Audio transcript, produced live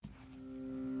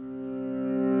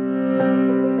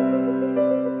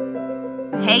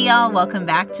Hey y'all, welcome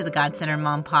back to the God-Centered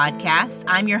Mom Podcast.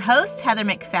 I'm your host, Heather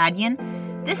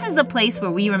McFadden. This is the place where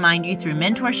we remind you through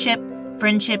mentorship,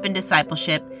 friendship, and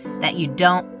discipleship that you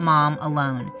don't mom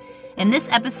alone. In this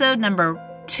episode, number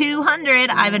 200,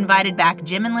 I've invited back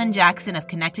Jim and Lynn Jackson of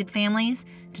Connected Families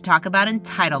to talk about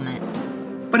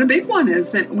entitlement. But a big one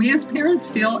is that we as parents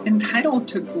feel entitled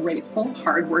to grateful,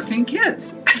 hardworking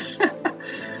kids.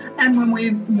 And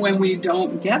when we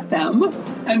don't get them,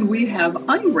 and we have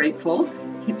ungrateful,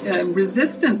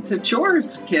 resistant to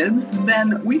chores kids,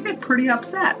 then we get pretty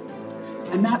upset.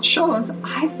 And that shows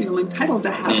I feel entitled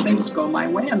to have things go my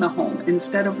way in the home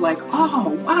instead of like, oh,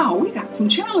 wow, we got some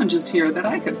challenges here that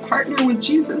I could partner with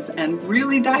Jesus and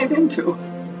really dive into.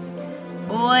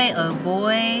 Boy, oh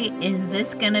boy, is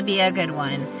this going to be a good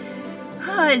one.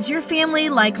 Is your family,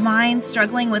 like mine,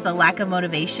 struggling with a lack of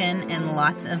motivation and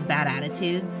lots of bad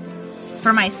attitudes?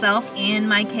 For myself and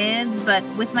my kids, but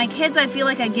with my kids, I feel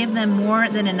like I give them more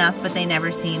than enough, but they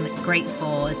never seem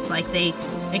grateful. It's like they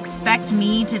expect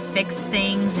me to fix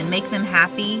things and make them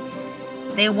happy.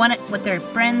 They want what their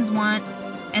friends want,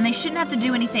 and they shouldn't have to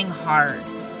do anything hard.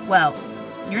 Well,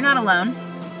 you're not alone.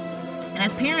 And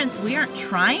as parents, we aren't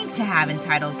trying to have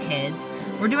entitled kids.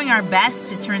 We're doing our best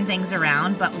to turn things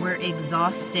around, but we're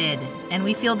exhausted and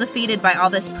we feel defeated by all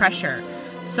this pressure.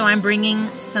 So I'm bringing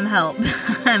some help.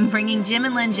 I'm bringing Jim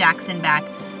and Lynn Jackson back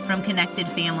from Connected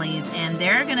Families, and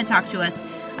they're going to talk to us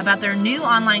about their new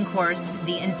online course,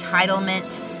 The Entitlement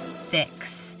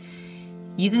Fix.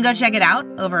 You can go check it out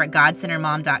over at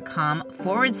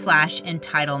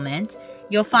godcenteredmom.com/entitlement.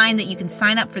 You'll find that you can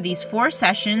sign up for these 4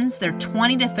 sessions. They're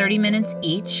 20 to 30 minutes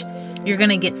each. You're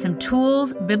going to get some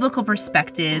tools, biblical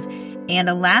perspective, and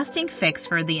a lasting fix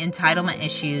for the entitlement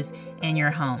issues in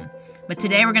your home. But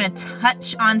today we're going to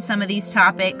touch on some of these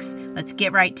topics. Let's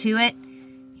get right to it.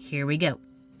 Here we go.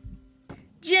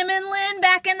 Jim and Lynn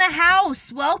back in the house.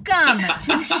 Welcome to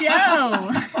the show.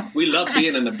 We love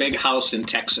being in a big house in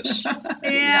Texas.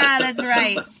 Yeah, that's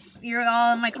right. You're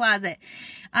all in my closet.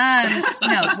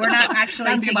 No, we're not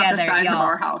actually together, about the size y'all. Of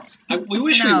our house. We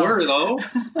wish we were, though.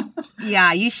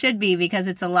 Yeah, you should be, because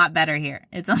it's a lot better here.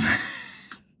 It's a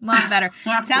lot better.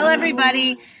 Tell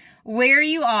everybody where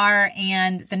you are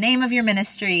and the name of your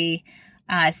ministry,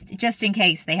 just in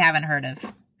case they haven't heard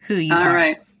of who you are. All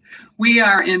right. We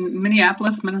are in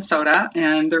Minneapolis, Minnesota,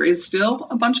 and there is still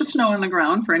a bunch of snow on the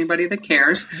ground for anybody that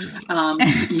cares.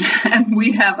 And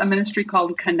we have a ministry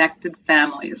called Connected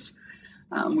Families.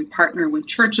 We partner with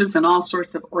churches and all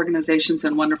sorts of organizations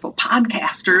and wonderful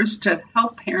podcasters to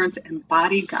help parents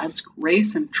embody God's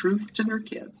grace and truth to their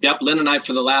kids. Yep, Lynn and I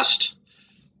for the last,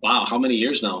 how many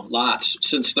years now? Lots.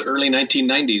 Since the early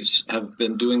 1990s have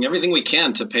been doing everything we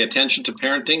can to pay attention to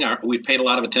parenting. We paid a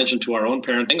lot of attention to our own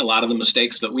parenting, a lot of the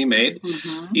mistakes that we made,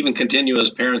 even continue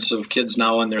as parents of kids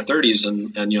now in their 30s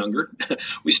and younger.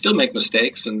 We still make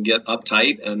mistakes and get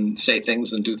uptight and say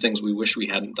things and do things we wish we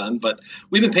hadn't done. But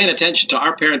we've been paying attention to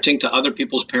our parenting, to other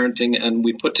people's parenting, and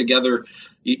we put together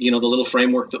the little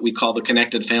framework that we call the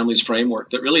Connected Families framework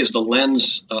that really is the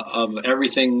lens of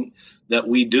everything that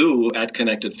we do at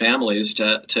Connected Families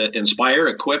to inspire,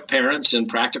 equip parents in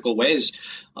practical ways,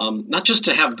 not just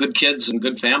to have good kids and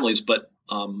good families, but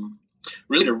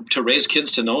really to raise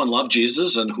kids to know and love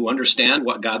Jesus and who understand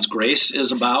what God's grace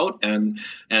is about and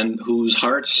whose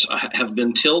hearts have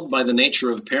been tilled by the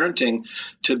nature of parenting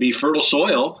to be fertile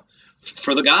soil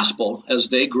for the gospel as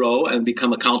they grow and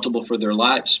become accountable for their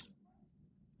lives.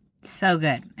 So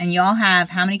good. And you all have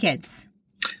how many kids?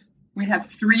 We have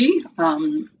 3,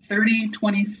 30,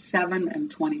 27, and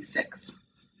 26.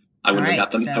 I wouldn't have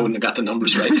got the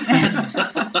numbers right.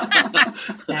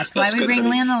 That's why we bring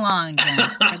Lynn along, Jim,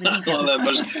 for the details. Well,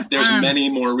 there's many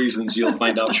more reasons you'll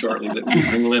find out shortly that we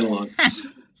bring Lynn along.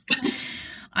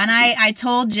 And I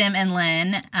told Jim and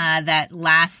Lynn that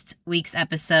last week's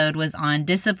episode was on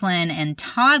discipline and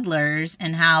toddlers,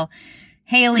 and how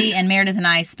Haley and Meredith and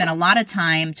I spent a lot of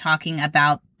time talking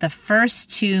about the first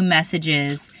 2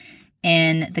 messages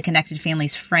in the Connected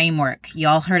Families framework. You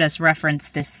all heard us reference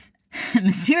this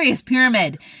mysterious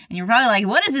pyramid, and you're probably like,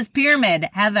 what is this pyramid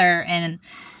Heather and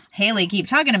Haley keep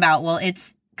talking about? Well,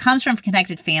 it comes from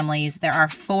Connected Families. There are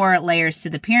 4 layers to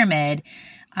the pyramid.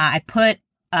 I put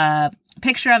a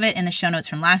picture of it in the show notes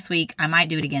from last week. I might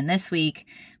do it again this week,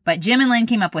 but Jim and Lynn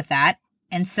came up with that.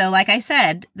 And so, like I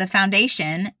said, the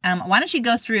foundation, why don't you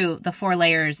go through the 4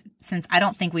 layers, since I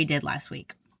don't think we did last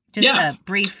week? Just a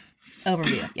brief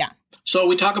overview. Yeah. So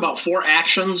we talk about 4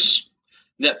 actions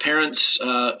that parents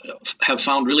have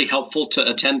found really helpful to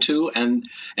attend to, and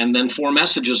then 4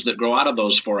 messages that grow out of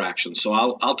those 4 actions. So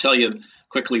I'll tell you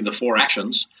quickly the 4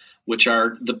 actions. which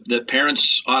are the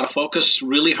parents ought to focus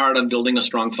really hard on building a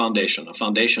strong foundation, a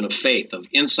foundation of faith, of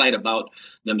insight about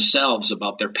themselves,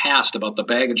 about their past, about the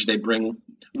baggage they bring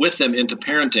with them into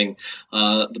parenting.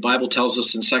 The Bible tells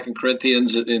us in 2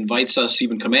 Corinthians, it invites us,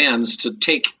 even commands, to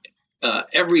take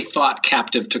every thought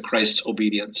captive to Christ's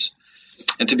obedience,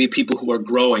 and to be people who are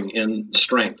growing in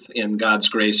strength, in God's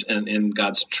grace, and in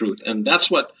God's truth. And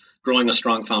that's what growing a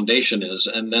strong foundation is.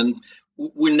 And then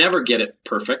we never get it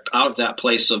perfect out of that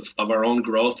place of our own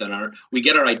growth, and we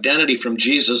get our identity from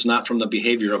Jesus, not from the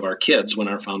behavior of our kids when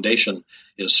our foundation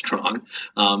is strong.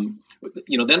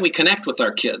 Then we connect with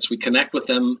our kids. We connect with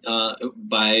them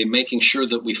by making sure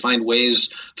that we find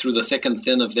ways through the thick and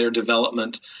thin of their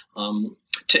development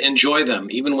to enjoy them,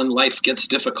 even when life gets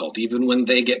difficult, even when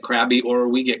they get crabby or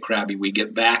we get crabby. We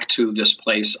get back to this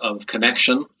place of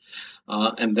connection.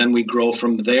 And then we grow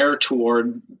from there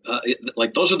toward,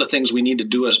 those are the things we need to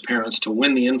do as parents to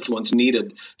win the influence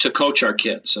needed to coach our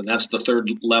kids. And that's the third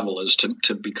level, is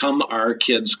to become our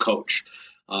kids' coach.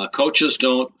 Coaches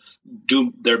don't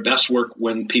do their best work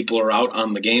when people are out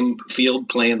on the game field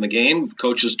playing the game.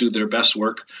 Coaches do their best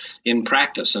work in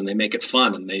practice, and they make it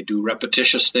fun, and they do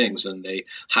repetitious things, and they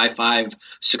high-five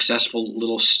successful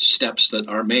little steps that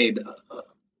are made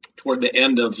toward the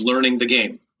end of learning the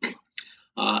game.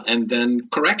 And then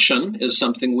correction is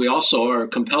something we also are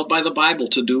compelled by the Bible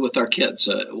to do with our kids.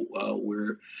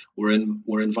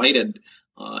 We're invited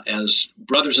as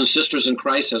brothers and sisters in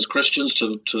Christ, as Christians,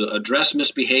 to address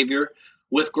misbehavior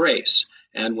with grace.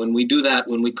 And when we do that,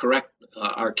 when we correct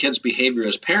our kids' behavior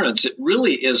as parents, it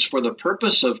really is for the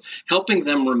purpose of helping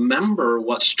them remember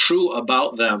what's true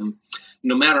about them,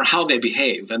 no matter how they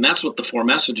behave. And that's what the 4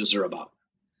 messages are about.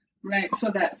 Right. So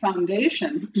that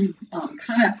foundation,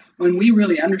 when we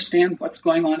really understand what's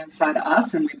going on inside of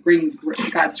us, and we bring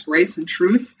God's grace and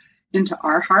truth into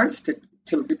our hearts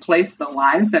to replace the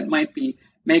lies that might be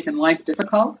making life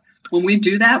difficult. When we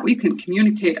do that, we can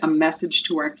communicate a message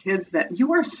to our kids that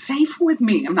you are safe with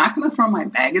me. I'm not going to throw my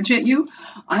baggage at you.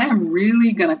 I am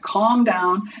really going to calm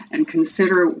down and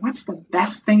consider what's the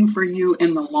best thing for you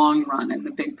in the long run, in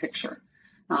the big picture.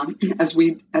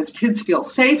 As kids feel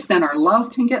safe, then our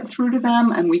love can get through to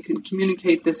them, and we can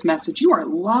communicate this message. You are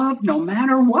loved no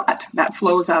matter what. That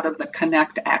flows out of the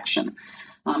connect action.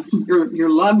 You're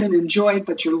loved and enjoyed,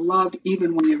 but you're loved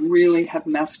even when you really have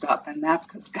messed up. And that's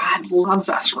because God loves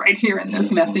us right here in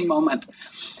this messy moment.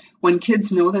 When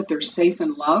kids know that they're safe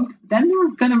and loved, then they're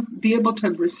going to be able to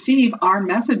receive our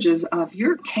messages of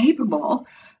you're capable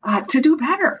to do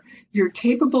better. You're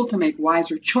capable to make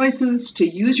wiser choices, to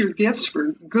use your gifts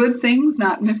for good things,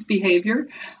 not misbehavior,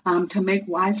 to make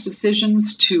wise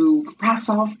decisions, to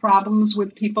solve problems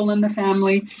with people in the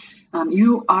family.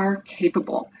 You are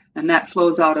capable. And that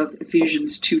flows out of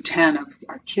Ephesians 2:10 of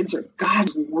our kids are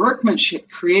God's workmanship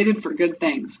created for good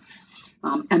things.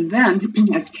 And then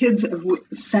as kids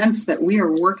sense that we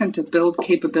are working to build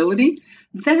capability,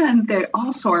 then they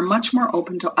also are much more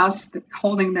open to us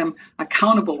holding them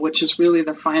accountable, which is really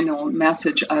the final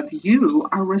message of you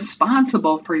are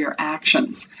responsible for your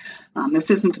actions.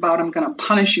 This isn't about I'm going to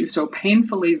punish you so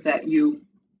painfully that you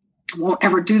won't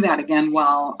ever do that again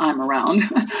while I'm around,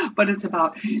 but it's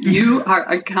about you are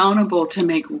accountable to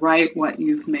make right what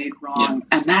you've made wrong.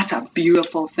 Yeah. And that's a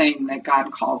beautiful thing that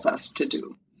God calls us to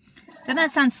do. Doesn't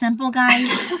that sound simple, guys?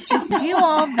 Just do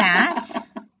all that.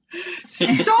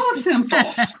 So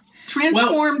simple.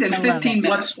 Transformed in 15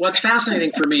 minutes. What's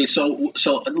fascinating for me, so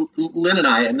Lynn and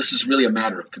I, and this is really a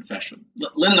matter of confession,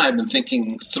 Lynn and I have been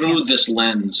thinking through this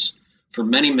lens for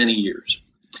many, many years.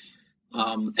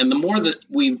 And the more that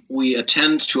we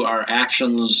attend to our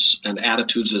actions and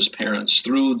attitudes as parents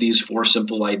through these 4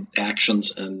 simple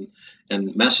actions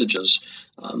and messages,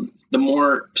 the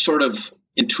more sort of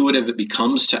intuitive it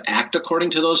becomes to act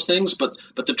according to those things. But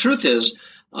the truth is,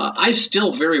 I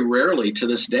still very rarely to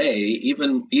this day,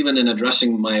 even in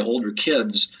addressing my older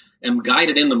kids, am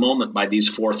guided in the moment by these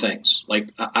 4 things. Like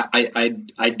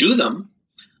I do them,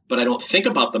 but I don't think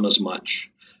about them as much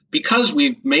because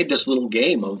we've made this little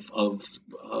game of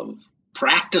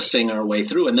practicing our way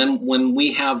through. And then when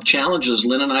we have challenges,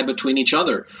 Lynn and I, between each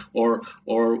other, or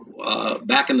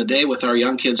back in the day with our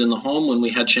young kids in the home, when we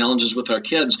had challenges with our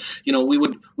kids,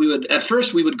 we would at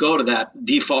first we would go to that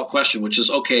default question, which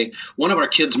is, okay, one of our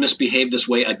kids misbehaved this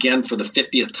way again for the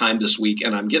 50th time this week,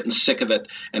 and I'm getting sick of it,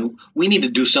 and we need to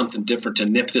do something different to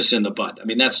nip this in the bud. I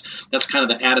mean, that's kind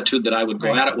of the attitude that I would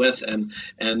go at it with, and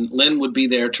Lynn would be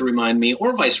there to remind me,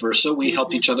 or vice versa. We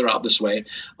helped each other out this way,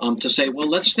 to say, well,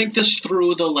 let's think this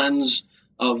through the lens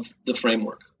of the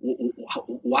framework.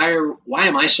 Why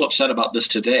am I so upset about this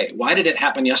today? Why did it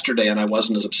happen yesterday and I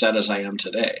wasn't as upset as I am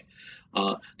today?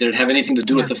 Did it have anything to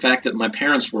do with the fact that my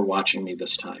parents were watching me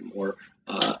this time? Or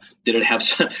did it have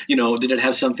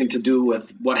something to do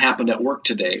with what happened at work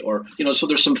today? Or, so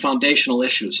there's some foundational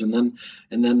issues. And then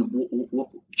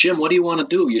Jim, what do you want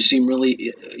to do? You seem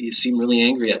really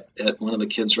angry at one of the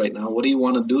kids right now. What do you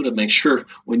want to do to make sure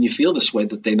when you feel this way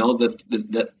that they know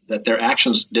that their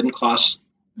actions didn't cost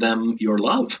them your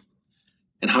love?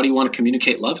 And how do you want to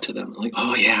communicate love to them? Like,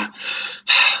 oh yeah,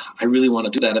 I really want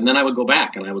to do that. And then I would go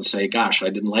back and I would say, gosh,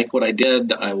 I didn't like what I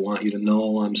did. I want you to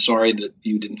know I'm sorry that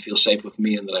you didn't feel safe with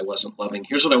me and that I wasn't loving.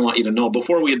 Here's what I want you to know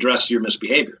before we address your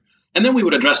misbehavior. And then we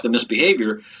would address the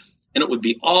misbehavior, and it would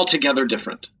be altogether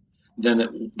different than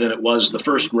it was the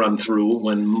first run through,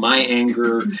 when my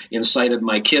anger incited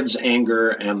my kids' anger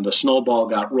and the snowball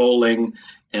got rolling.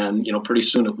 And, pretty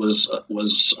soon it was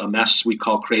a mess we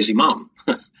call Crazy Mom.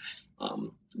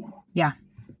 Yeah.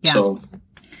 So,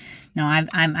 no,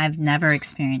 I've never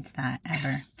experienced that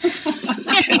ever.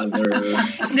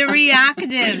 The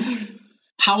reactive.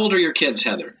 How old are your kids,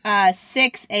 Heather?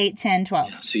 6, 8, 10, 12.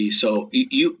 Yeah, see, so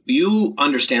you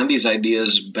understand these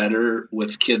ideas better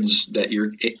with kids that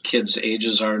your kids'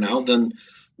 ages are now than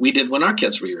we did when our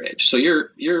kids were your age. So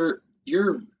you're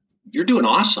doing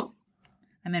awesome.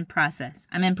 I'm in process.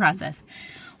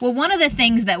 Well, one of the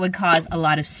things that would cause a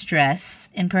lot of stress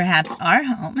in perhaps our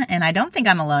home, and I don't think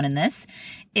I'm alone in this,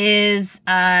 is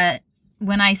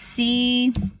when I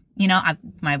see,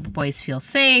 my boys feel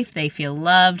safe, they feel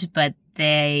loved, but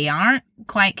they aren't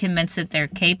quite convinced that they're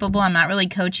capable. I'm not really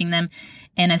coaching them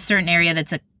in a certain area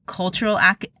that's a cultural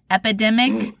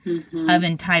epidemic of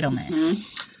entitlement.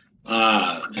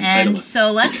 And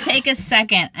so let's take a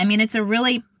second. I mean, it's a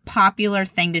really popular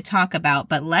thing to talk about,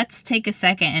 but let's take a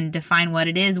second and define what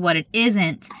it is, what it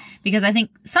isn't, because I think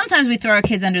sometimes we throw our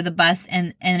kids under the bus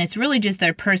and it's really just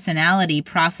their personality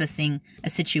processing a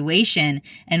situation,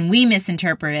 and we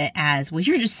misinterpret it as, well,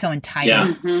 you're just so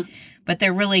entitled. Yeah. But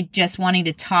they're really just wanting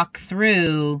to talk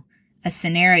through a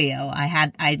scenario.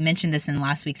 I mentioned this in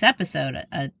last week's episode.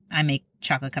 I make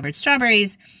chocolate covered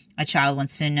strawberries. A child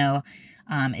wants to know,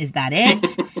 is that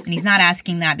it? And he's not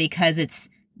asking that because it's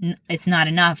not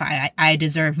enough. I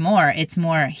deserve more. It's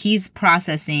more, he's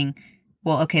processing,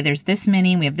 well, okay, there's this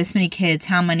many, we have this many kids.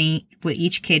 How many will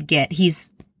each kid get? He's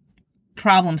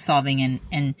problem solving,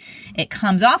 and it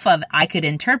comes off of, I could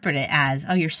interpret it as,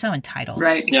 oh, you're so entitled.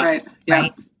 Right. Yeah. Right. Yeah.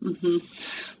 Right. Mm-hmm.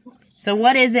 So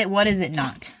what is it? What is it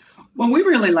not? Well, we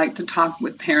really like to talk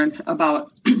with parents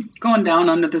about going down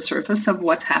under the surface of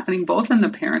what's happening, both in the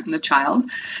parent and the child,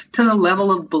 to the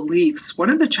level of beliefs. What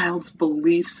are the child's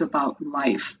beliefs about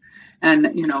life?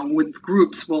 And, with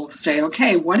groups, we'll say,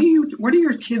 okay, what do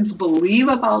your kids believe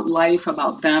about life,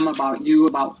 about them, about you,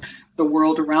 about the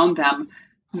world around them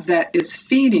that is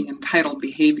feeding entitled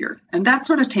behavior? And that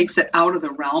sort of takes it out of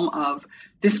the realm of,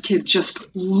 this kid just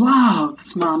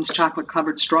loves mom's chocolate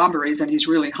covered strawberries and he's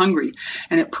really hungry.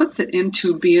 And it puts it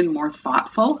into being more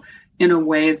thoughtful in a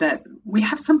way that we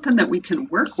have something that we can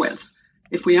work with.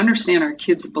 If we understand our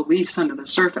kids' beliefs under the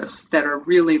surface that are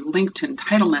really linked to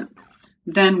entitlement,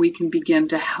 then we can begin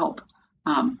to help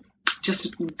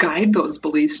just guide those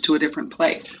beliefs to a different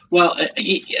place. Well,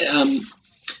 I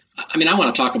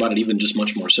want to talk about it even just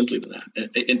much more simply than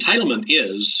that. Entitlement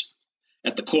is,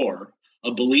 at the core, a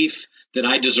belief that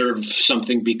I deserve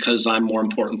something because I'm more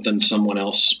important than someone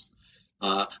else.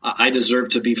 I deserve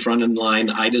to be front in line.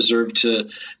 I deserve to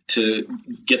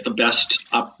get the best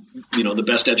the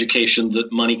best education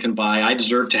that money can buy. I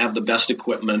deserve to have the best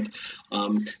equipment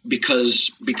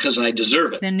because I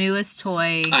deserve it. The newest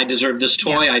toy. I deserve this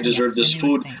toy. I deserve this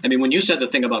food. Thing. I mean, when you said the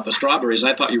thing about the strawberries,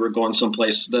 I thought you were going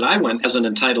someplace that I went as an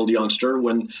entitled youngster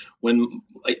when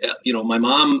my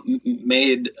mom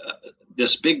made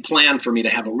this big plan for me to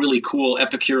have a really cool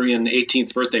Epicurean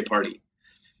 18th birthday party.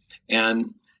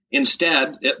 And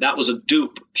instead, that was a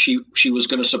dupe. She was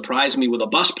going to surprise me with a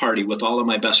bus party with all of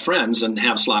my best friends and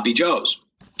have sloppy joes.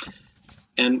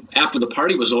 And after the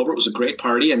party was over, it was a great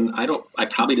party. And I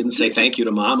probably didn't say thank you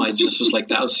to Mom. I just was like,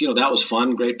 that was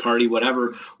fun, great party,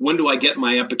 whatever. When do I get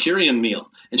my Epicurean meal?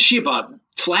 And she about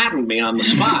flattened me on the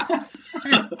spot.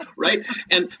 Right?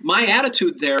 And my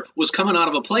attitude there was coming out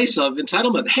of a place of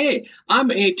entitlement. Hey,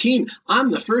 I'm 18.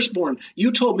 I'm the firstborn.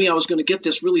 You told me I was going to get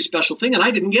this really special thing, and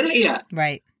I didn't get it yet.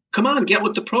 Right. Come on, get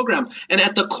with the program. And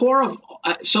at the core of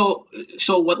so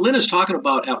what Lynn is talking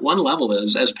about at one level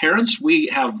is, as parents, we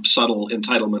have subtle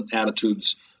entitlement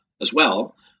attitudes as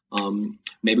well.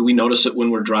 Maybe we notice it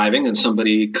when we're driving and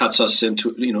somebody cuts us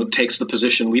into, takes the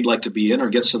position we'd like to be in, or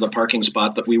gets to the parking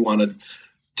spot that we wanted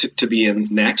to be in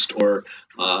next, or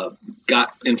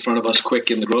got in front of us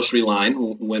quick in the grocery line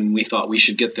when we thought we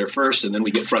should get there first, and then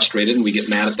we get frustrated and we get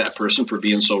mad at that person for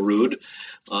being so rude.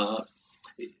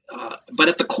 But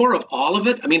at the core of all of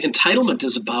it, I mean, entitlement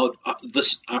is about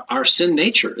our sin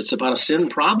nature. It's about a sin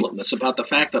problem. It's about the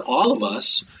fact that all of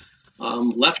us,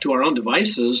 left to our own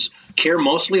devices, care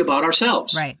mostly about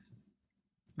ourselves. Right.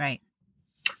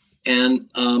 And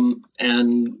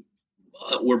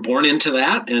we're born into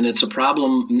that, and it's a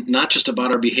problem not just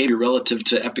about our behavior relative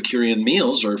to Epicurean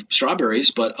meals or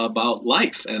strawberries, but about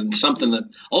life, and something that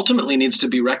ultimately needs to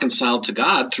be reconciled to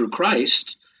God through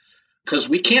Christ, because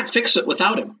we can't fix it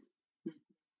without him.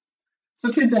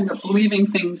 So kids end up believing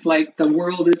things like the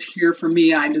world is here for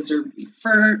me, I deserve to be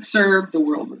served, the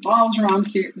world revolves around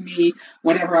me,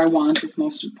 whatever I want is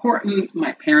most important,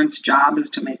 my parents' job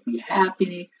is to make me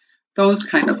happy. Those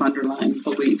kind of underlying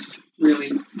beliefs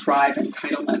really drive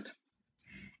entitlement.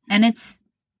 And it's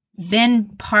been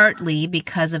partly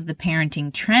because of the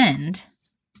parenting trend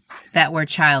that we're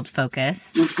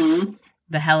child-focused,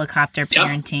 the helicopter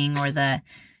parenting, or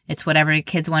it's whatever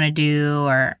kids want to do.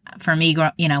 Or for me,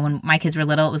 when my kids were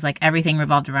little, it was like everything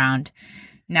revolved around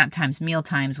nap times, meal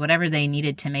times, whatever they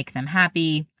needed to make them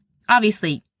happy.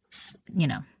 Obviously,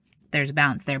 there's a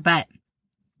balance there, but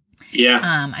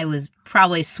I was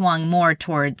probably swung more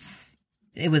towards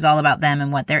it was all about them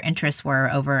and what their interests were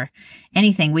over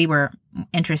anything we were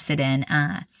interested in.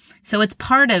 So it's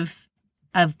part of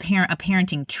a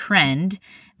parenting trend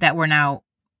that we're now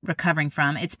recovering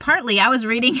from. It's partly, I was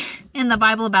reading in the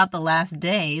Bible about the last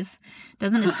days.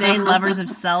 Doesn't it say lovers of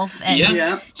self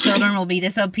and children will be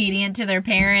disobedient to their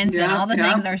parents and all the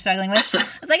things they're struggling with? I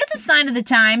was like, it's a sign of the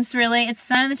times, really. It's a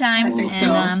sign of the times.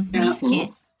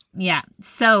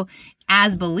 So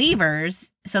as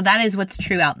believers, so that is what's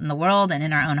true out in the world and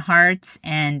in our own hearts.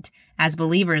 And as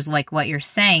believers, like what you're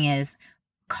saying is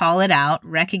call it out,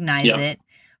 recognize it,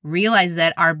 realize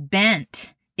that our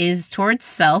bent is towards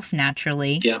self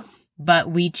naturally, but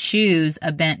we choose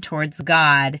a bent towards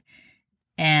God,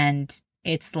 and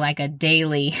it's like a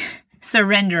daily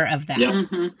surrender of that.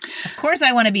 Of course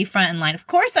I want to be front in line. Of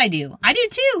course I do. I do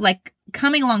too. Like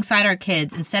coming alongside our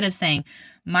kids instead of saying,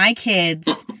 my kids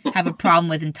have a problem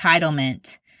with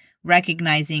entitlement,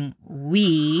 recognizing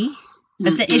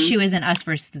that the issue isn't us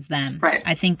versus them. Right.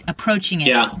 I think approaching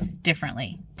it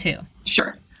differently too.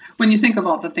 Sure. When you think of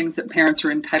all the things that parents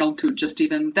are entitled to, just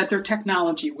even that their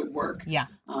technology would work.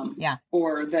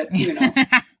 Or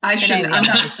that, I should,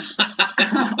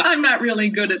 I'm not really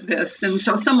good at this. And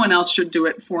so someone else should do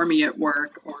it for me at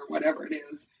work or whatever it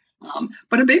is.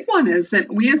 But a big one is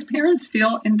that we as parents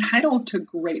feel entitled to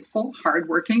grateful,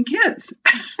 hardworking kids.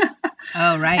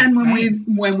 Oh, right. And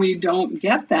when we don't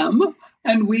get them,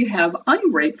 and we have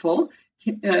ungrateful,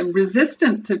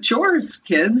 resistant to chores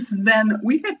kids, then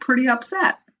we get pretty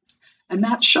upset. And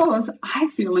that shows I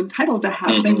feel entitled to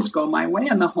have things go my way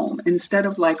in the home instead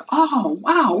of like, oh,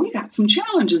 wow, we got some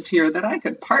challenges here that I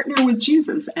could partner with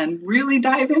Jesus and really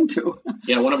dive into.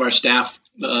 One of our staff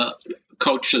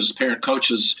parent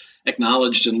coaches,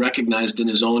 acknowledged and recognized in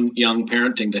his own young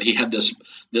parenting that he had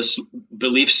this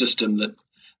belief system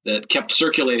that kept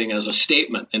circulating as a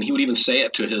statement. And he would even say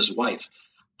it to his wife,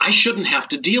 I shouldn't have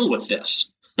to deal with this.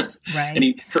 Right. And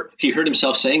he heard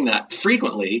himself saying that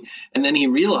frequently. And then he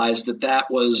realized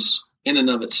that was in and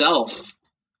of itself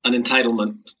an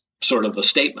entitlement sort of a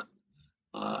statement.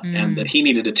 And that he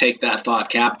needed to take that thought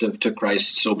captive to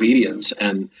Christ's obedience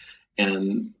and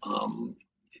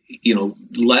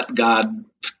let God,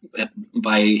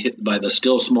 by the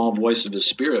still small voice of his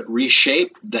Spirit,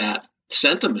 reshape that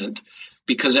sentiment,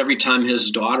 because every time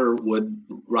his daughter would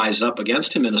rise up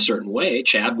against him in a certain way,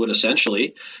 Chad would essentially,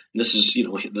 and this is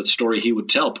the story he would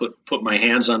tell, put my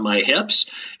hands on my hips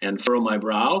and furrow my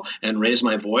brow and raise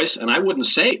my voice, and I wouldn't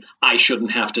say I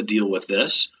shouldn't have to deal with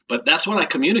this, but that's what I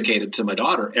communicated to my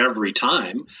daughter every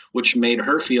time, which made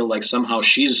her feel like somehow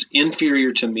she's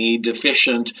inferior to me,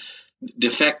 deficient,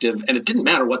 defective, and it didn't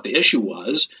matter what the issue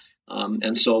was.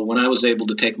 And so when I was able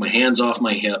to take my hands off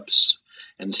my hips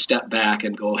and step back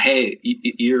and go, hey,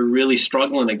 you're really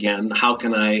struggling again. How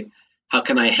can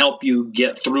I help you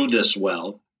get through this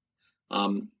well?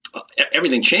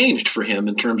 Everything changed for him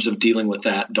in terms of dealing with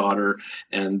that daughter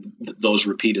and those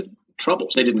repeated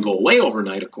troubles. They didn't go away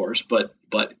overnight, of course, but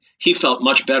he felt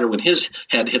much better when his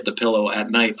head hit the pillow at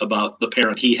night about the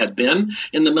parent he had been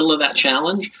in the middle of that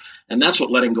challenge. And that's what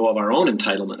letting go of our own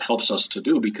entitlement helps us to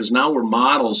do, because now we're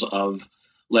models of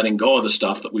letting go of the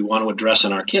stuff that we want to address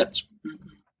in our kids.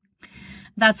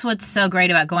 That's what's so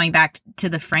great about going back to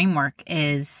the framework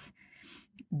is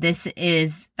this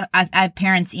is, I've had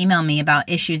parents email me about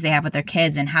issues they have with their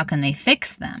kids and how can they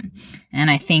fix them. And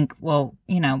I think, well,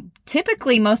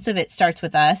 typically most of it starts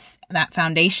with us, that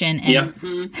foundation.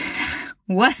 And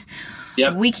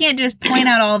we can't just point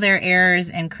out all their errors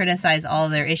and criticize all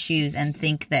their issues and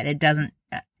think that it doesn't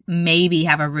maybe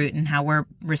have a root in how we're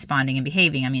responding and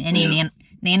behaving. I mean, any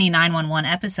Nanny 911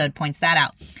 episode points that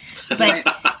out. But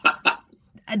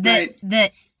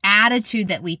the attitude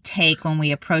that we take when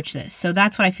we approach this. So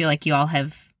that's what I feel like you all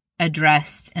have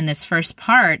addressed in this first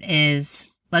part is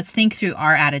let's think through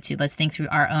our attitude. Let's think through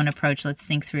our own approach. Let's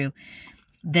think through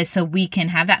this so we can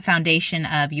have that foundation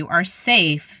of you are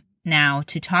safe now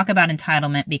to talk about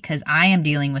entitlement because I am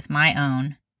dealing with my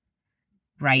own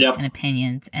rights and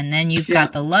opinions. And then you've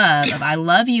got the love of I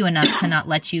love you enough to not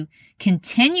let you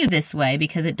continue this way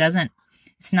because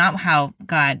it's not how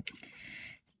God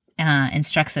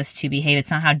instructs us to behave.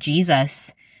 It's not how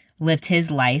Jesus lived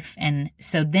his life. And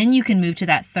so then you can move to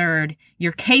that third,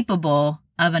 you're capable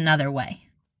of another way.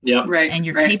 Yeah. Right. And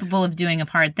you're capable of doing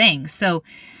hard things. So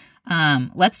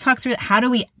let's talk through how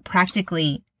do we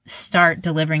practically start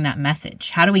delivering that message?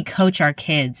 How do we coach our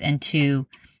kids into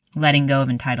letting go of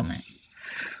entitlement?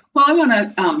 Well, I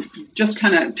want to just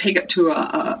kind of take it to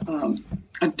a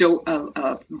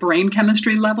brain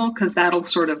chemistry level because that'll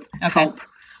sort of help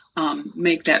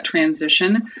make that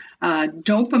transition.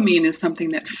 Dopamine is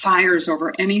something that fires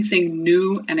over anything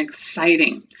new and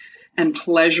exciting and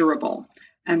pleasurable.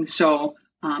 And so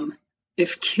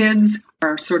if kids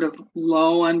are sort of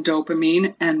low on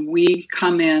dopamine and we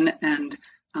come in and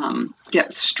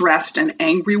get stressed and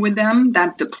angry with them,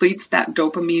 that depletes that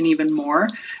dopamine even more.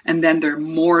 And then they're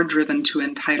more driven to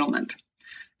entitlement.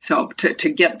 So to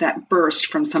get that burst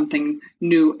from something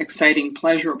new, exciting,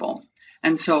 pleasurable.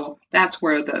 And so that's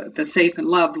where the Safe and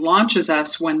Love launches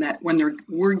us when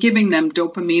we're giving them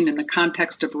dopamine in the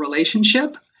context of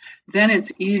relationship. Then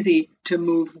it's easy to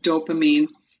move dopamine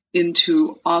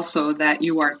into also that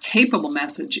you are capable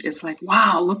message. It's like,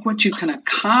 wow, look what you can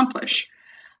accomplish.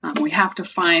 We have to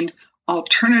find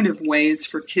alternative ways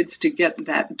for kids to get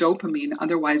that dopamine.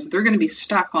 Otherwise, they're going to be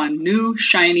stuck on new,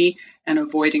 shiny, and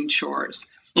avoiding chores.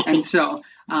 And so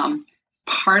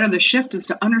part of the shift is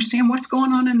to understand what's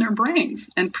going on in their brains.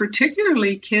 And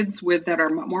particularly kids that are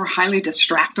more highly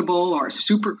distractible or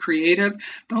super creative,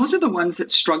 those are the ones that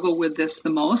struggle with this the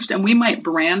most. And we might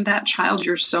brand that child,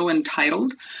 you're so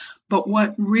entitled. But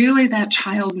what really that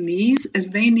child needs is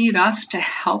they need us to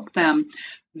help them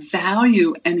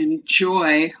value and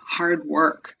enjoy hard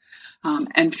work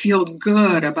and feel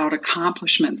good about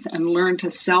accomplishments and learn to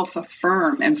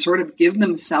self-affirm and sort of give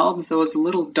themselves those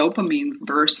little dopamine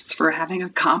bursts for having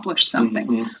accomplished something.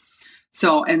 Mm-hmm.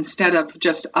 So instead of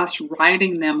just us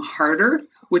riding them harder,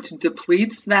 which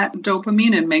depletes that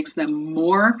dopamine and makes them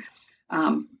more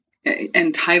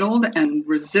entitled and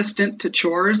resistant to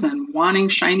chores and wanting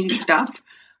shiny stuff,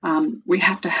 we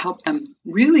have to help them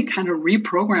really kind of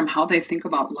reprogram how they think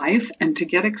about life and to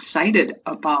get excited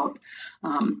about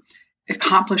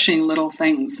accomplishing little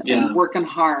things and working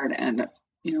hard and,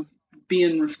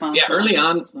 being responsible. Yeah, early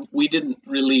on, we didn't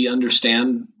really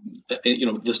understand,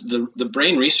 the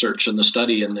brain research and the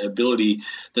study and the ability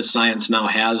that science now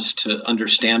has to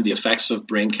understand the effects of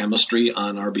brain chemistry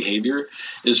on our behavior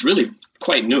is really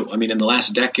quite new. I mean, in the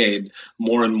last decade,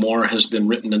 more and more has been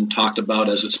written and talked about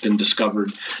as it's been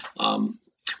discovered.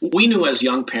 We knew as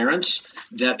young parents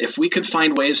that if we could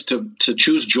find ways to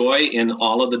choose joy in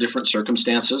all of the different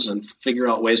circumstances and figure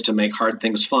out ways to make hard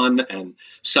things fun and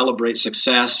celebrate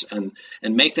success and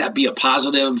make that be a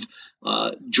positive,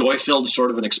 joy-filled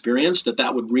sort of an experience,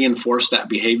 that would reinforce that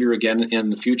behavior again in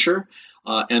the future.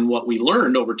 And what we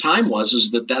learned over time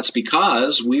is that that's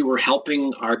because we were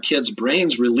helping our kids'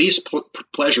 brains release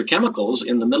pleasure chemicals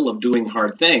in the middle of doing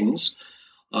hard things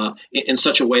in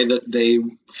such a way that they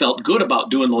felt good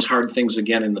about doing those hard things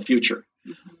again in the future.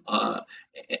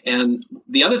 And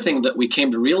the other thing that we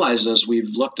came to realize as we've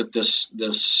looked at this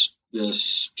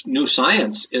new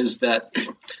science is that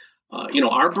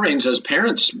our brains as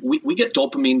parents, we get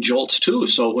dopamine jolts too.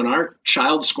 So when our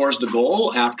child scores the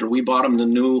goal after we bought them the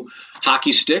new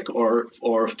hockey stick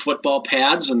or football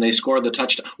pads and they score the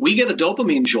touchdown, we get a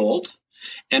dopamine jolt.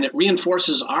 And it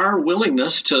reinforces our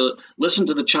willingness to listen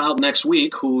to the child next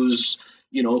week whose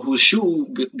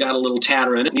shoe got a little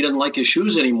tatter in it and he doesn't like his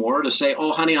shoes anymore, to say,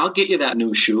 oh, honey, I'll get you that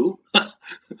new shoe.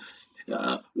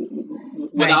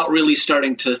 Without really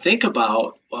starting to think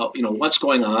about, what's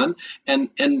going on. And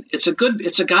it's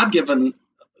a God-given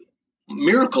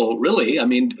miracle, really. I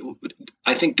mean,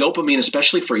 I think dopamine,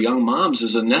 especially for young moms,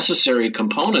 is a necessary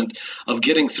component of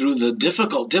getting through the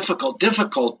difficult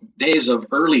days of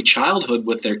early childhood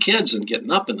with their kids and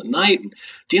getting up in the night and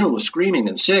dealing with screaming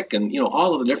and sick and,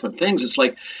 all of the different things. It's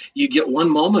like you get one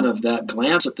moment of that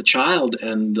glance at the child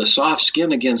and the soft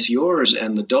skin against yours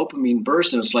and the dopamine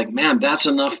burst. And it's like, man, that's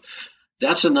enough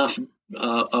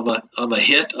of a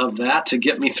hit of that to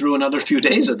get me through another few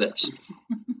days of this.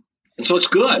 And so it's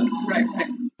good. Right.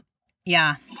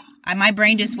 Yeah. My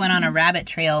brain just went on a rabbit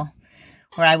trail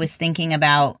where I was thinking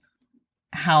about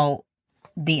how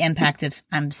the impact of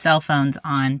cell phones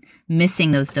on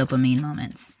missing those dopamine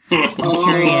moments. I'm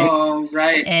curious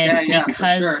right. if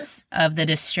because of the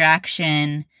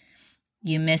distraction,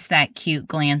 you miss that cute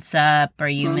glance up or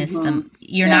you miss them.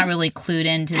 You're not really clued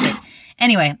into it.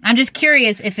 Anyway, I'm just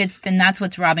curious if that's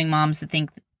what's robbing moms to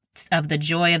think of the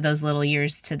joy of those little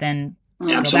years to then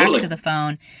go back to the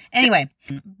phone. Anyway,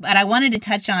 but I wanted to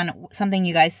touch on something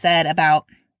you guys said about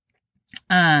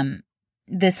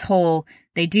this whole,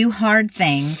 they do hard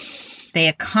things, they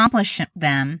accomplish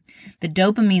them, the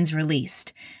dopamine's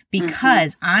released.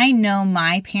 Because I know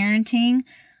my parenting,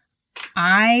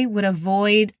 I would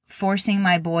avoid forcing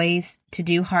my boys to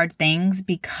do hard things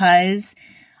because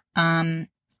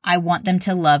I want them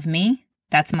to love me.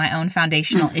 That's my own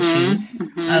foundational issues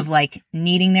of like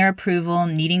needing their approval,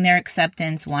 needing their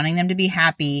acceptance, wanting them to be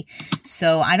happy.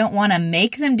 So I don't want to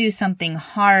make them do something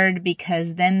hard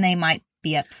because then they might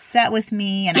be upset with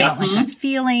me and I don't like that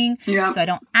feeling. So I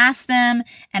don't ask them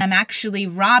and I'm actually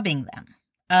robbing them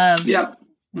of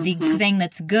the thing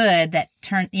that's good that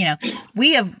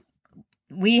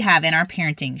we have in our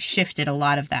parenting shifted a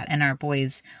lot of that, and our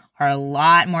boys are a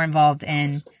lot more involved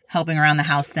in helping around the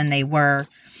house than they were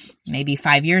maybe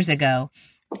 5 years ago.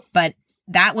 But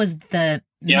that was the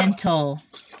mental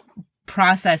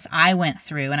process I went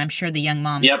through. And I'm sure the young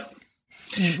mom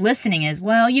listening is,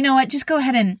 well, you know what, just go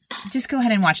ahead and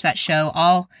watch that show.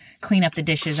 I'll clean up the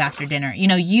dishes after dinner.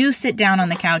 You sit down on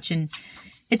the couch and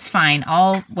it's fine.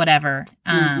 I'll whatever,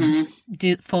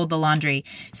 fold the laundry.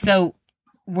 So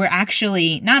we're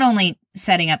actually not only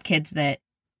setting up kids that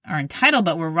are entitled,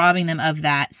 but we're robbing them of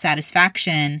that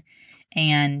satisfaction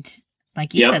and,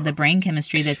 like you said, the brain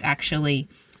chemistry that's actually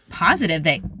positive,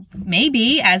 that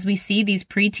maybe as we see these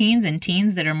preteens and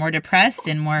teens that are more depressed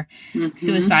and more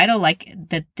suicidal, like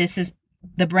that this is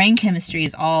the brain chemistry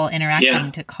is all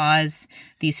interacting to cause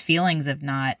these feelings of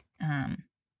not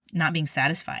being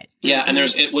satisfied. Yeah.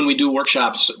 And when we do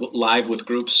workshops live with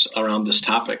groups around this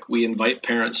topic, we invite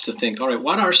parents to think, all right,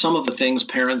 what are some of the things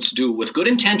parents do with good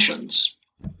intentions,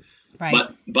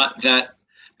 but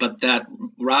that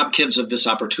rob kids of this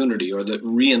opportunity or that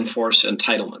reinforce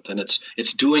entitlement? And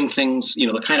it's doing things,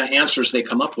 the kind of answers they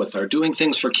come up with are doing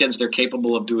things for kids they're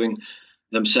capable of doing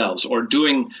themselves, or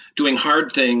doing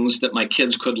hard things that my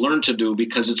kids could learn to do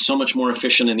because it's so much more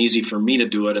efficient and easy for me to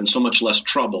do it and so much less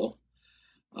trouble.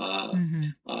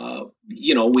 And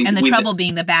the trouble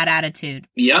being the bad attitude.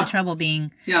 The trouble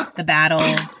being the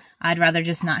battle. I'd rather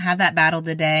just not have that battle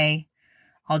today.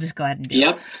 I'll just go ahead and do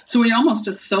it. So we almost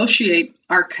associate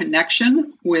our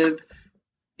connection with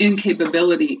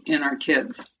incapability in our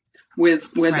kids, with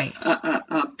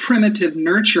a primitive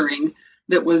nurturing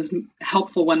that was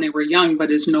helpful when they were young,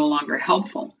 but is no longer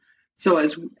helpful. So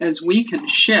as we can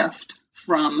shift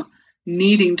from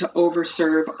needing to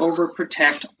overserve,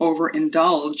 overprotect,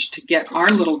 overindulge to get our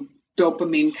little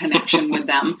dopamine connection with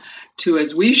them, to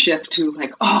as we shift to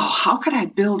like, how could I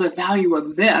build a value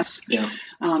of this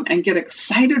and get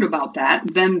excited about that,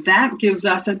 then that gives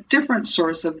us a different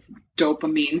source of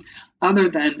dopamine other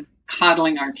than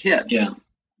coddling our kids.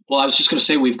 Well, I was just going to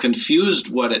say we've confused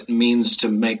what it means to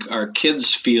make our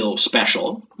kids feel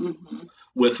special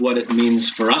with what it means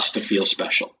for us to feel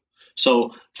special.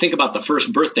 So think about the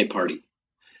first birthday party.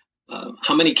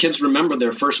 How many kids remember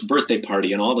their first birthday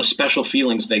party and all the special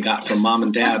feelings they got from mom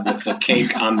and dad with the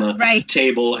cake on the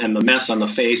table and the mess on the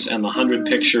face and the 100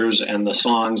 pictures and the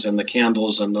songs and the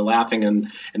candles and the laughing and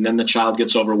then the child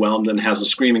gets overwhelmed and has a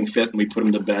screaming fit and we put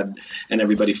him to bed and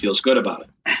everybody feels good about it.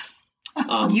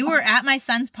 You were at my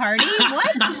son's party?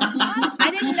 What?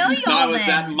 I didn't know you all I was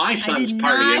at my son's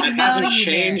party, and it hasn't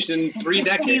changed in 3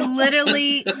 decades.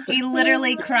 He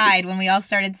literally cried when we all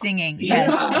started singing. Yes.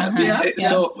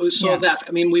 So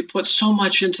that, we put so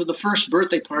much into the first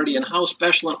birthday party and how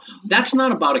special. That's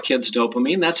not about a kid's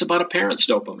dopamine. That's about a parent's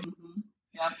dopamine.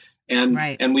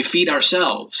 And we feed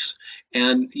ourselves.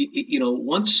 And,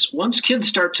 once kids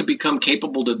start to become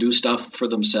capable to do stuff for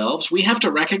themselves, we have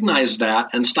to recognize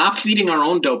that and stop feeding our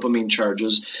own dopamine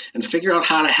charges and figure out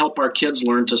how to help our kids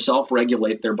learn to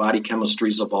self-regulate their body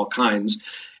chemistries of all kinds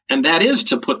and that is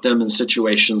to put them in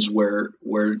situations where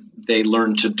they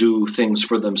learn to do things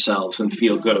for themselves and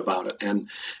feel good about it.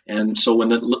 And so when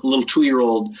the little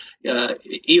 2-year-old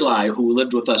Eli, who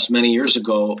lived with us many years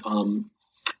ago,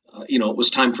 it was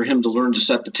time for him to learn to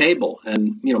set the table.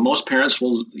 And most parents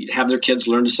will have their kids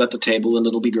learn to set the table, and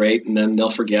it'll be great, and then they'll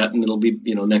forget, and it'll be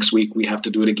next week we have to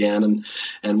do it again.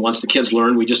 And once the kids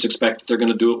learn, we just expect that they're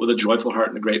going to do it with a joyful heart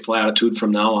and a grateful attitude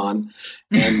from now on.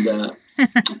 And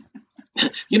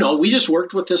we just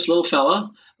worked with this little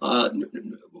fella,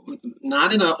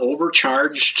 not in an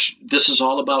overcharged, this is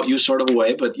all about you sort of a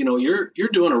way, but you're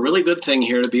doing a really good thing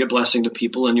here to be a blessing to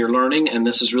people, and you're learning, and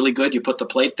this is really good. You put the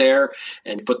plate there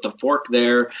and you put the fork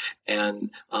there, and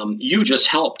you just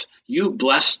helped. You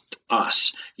blessed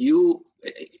us. You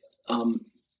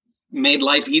made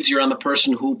life easier on the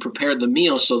person who prepared the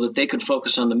meal so that they could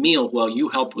focus on the meal while you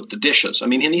helped with the dishes. I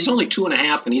mean, and he's only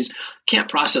 2.5, and he's can't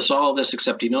process all of this,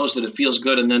 except he knows that it feels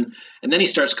good. And then he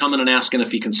starts coming and asking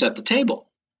if he can set the table.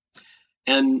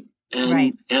 And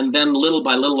Right. and then little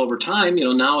by little over time,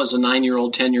 now as a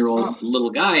 9-year-old, 10-year-old little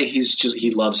guy,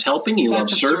 he loves helping. He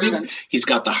loves serving. Servant. He's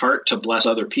got the heart to bless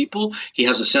other people. He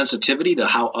has a sensitivity to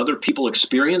how other people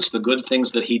experience the good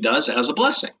things that he does as a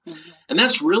blessing. Mm-hmm. And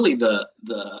that's really the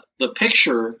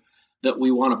picture that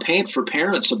we want to paint for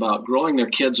parents about growing their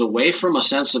kids away from a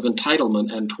sense of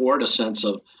entitlement and toward a sense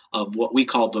of what we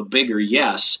call the bigger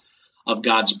yes of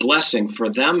God's blessing for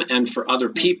them and for other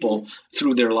people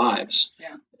through their lives.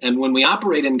 Yeah. And when we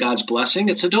operate in God's blessing,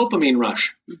 it's a dopamine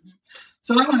rush. Mm-hmm.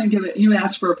 So I want to give it, you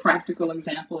asked for a practical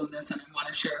example of this, and I want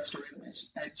to share a story that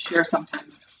I share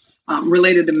sometimes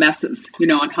related to messes,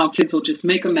 and how kids will just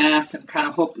make a mess and kind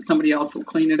of hope that somebody else will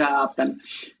clean it up. And,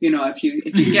 if you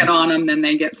get on them, then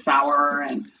they get sour.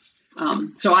 And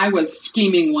so I was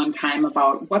scheming one time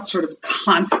about what sort of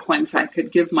consequence I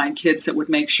could give my kids that would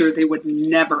make sure they would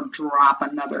never drop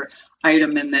another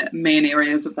item in the main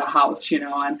areas of the house,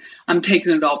 and I'm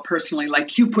taking it all personally,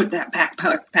 like you put that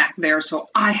backpack back there, so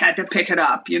I had to pick it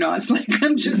up, it's like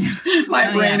I'm just,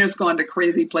 my brain has gone to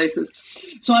crazy places.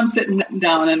 So I'm sitting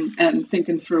down and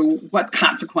thinking through what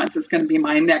consequence is going to be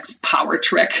my next power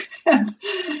trick.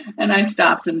 And I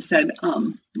stopped and said,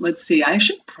 let's see, I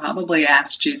should probably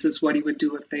ask Jesus what he would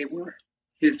do if they were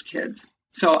his kids.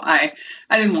 So I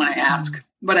didn't want to ask,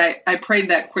 but I prayed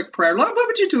that quick prayer. Lord, what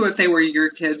would you do if they were your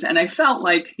kids? And I felt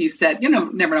like he said,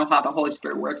 never know how the Holy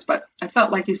Spirit works, but I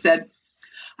felt like he said,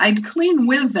 I'd clean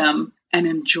with them and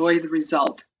enjoy the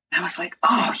result. And I was like,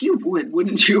 oh, you would,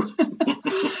 wouldn't you?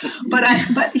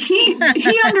 But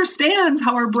he understands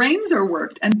how our brains are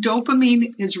worked, and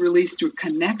dopamine is released through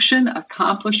connection,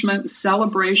 accomplishment,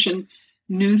 celebration,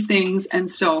 new things.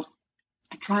 And so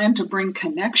trying to bring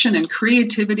connection and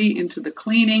creativity into the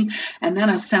cleaning, and then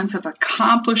a sense of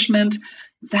accomplishment.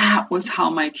 That was how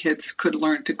my kids could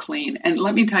learn to clean. And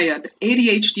let me tell you, the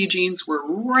ADHD genes were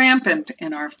rampant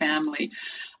in our family.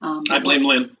 I blame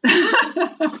Lynn.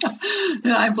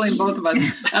 I blame both of us.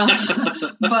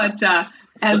 But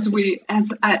as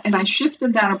I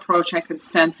shifted that approach, I could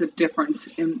sense a difference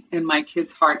in my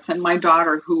kids' hearts. And my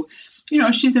daughter, who,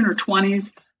 she's in her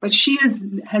 20s, but she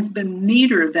has been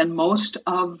neater than most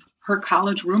of her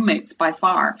college roommates by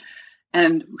far.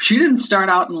 And she didn't start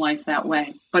out in life that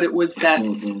way, but it was that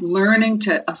learning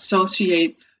to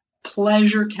associate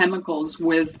pleasure chemicals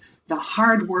with the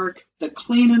hard work, the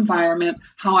clean environment,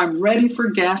 how I'm ready for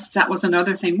guests. That was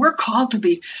another thing. We're called to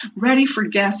be ready for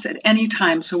guests at any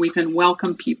time so we can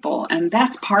welcome people. And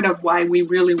that's part of why we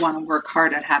really want to work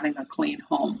hard at having a clean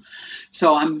home.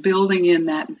 So I'm building in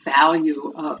that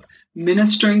value of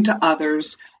ministering to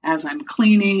others as I'm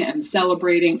cleaning and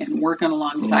celebrating and working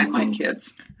alongside my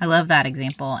kids. I love that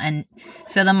example. And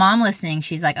so the mom listening,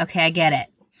 she's like, okay, I get it.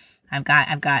 I've got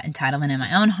entitlement in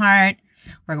my own heart.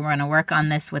 We're going to work on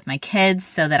this with my kids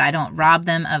so that I don't rob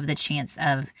them of the chance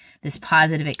of this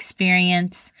positive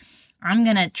experience. I'm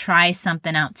going to try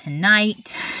something out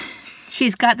tonight.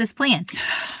 She's got this plan.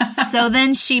 So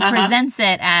then she presents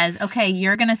it as, okay,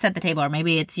 you're going to set the table, or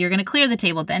maybe it's you're going to clear the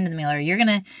table at the end of the meal, or you're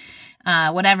going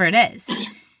to, whatever it is.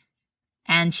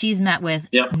 And she's met with,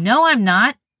 no, I'm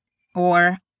not,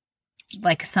 or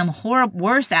like some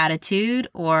worse attitude,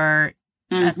 or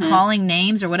calling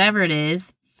names, or whatever it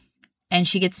is. And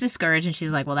she gets discouraged, and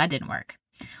she's like, well, that didn't work.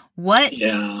 What?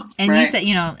 Yeah. And you said,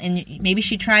 and maybe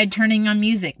she tried turning on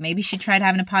music. Maybe she tried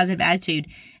having a positive attitude,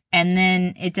 and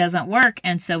then it doesn't work.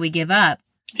 And so we give up.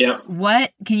 Yeah.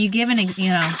 What can you give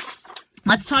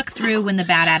let's talk through when the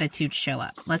bad attitudes show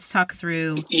up. Let's talk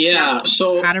through. Yeah.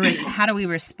 So how do we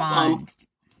respond?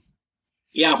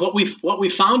 What we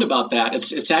found about that,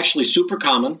 it's actually super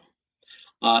common.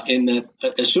 in that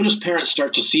as soon as parents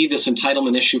start to see this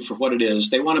entitlement issue for what it is,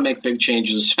 they want to make big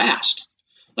changes fast.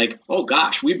 Like, oh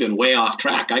gosh, we've been way off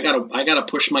track. I gotta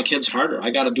push my kids harder.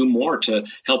 I gotta do more to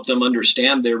help them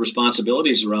understand their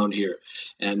responsibilities around here.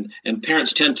 And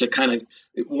parents tend to kind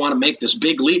of want to make this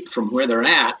big leap from where they're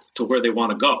at to where they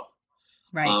want to go.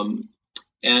 Right.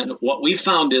 And what we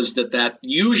found is that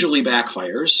usually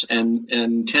backfires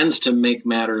and tends to make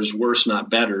matters worse, not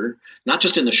better, not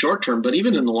just in the short term, but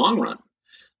even in the long run.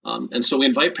 And so we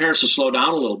invite parents to slow down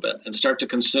a little bit and start to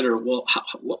consider, well,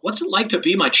 what's it like to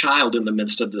be my child in the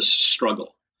midst of this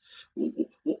struggle?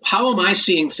 How am I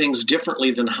seeing things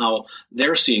differently than how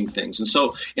they're seeing things? And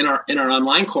so in our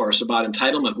online course about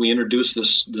entitlement, we introduced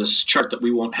this chart that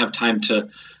we won't have time to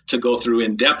go through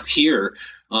in depth here.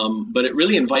 But it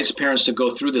really invites parents to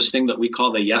go through this thing that we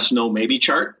call the yes, no, maybe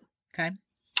chart. Okay.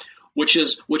 Which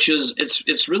is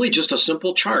it's really just a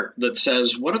simple chart that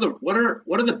says what are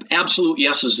the absolute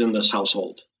yeses in this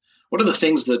household? What are the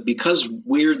things that, because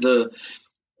we're the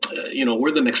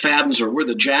McFaddens or we're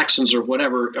the Jacksons or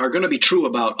whatever, are going to be true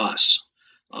about us?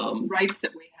 Rights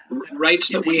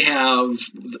that we have,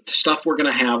 stuff we're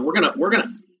going to have.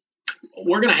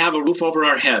 We're going to have a roof over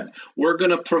our head. We're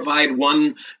going to provide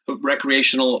one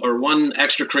recreational or one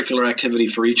extracurricular activity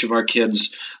for each of our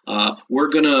kids. We're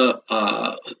going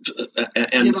to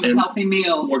give them healthy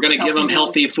meals. We're going to give them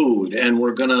healthy food, and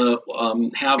we're going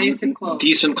to have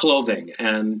decent clothing,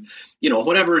 and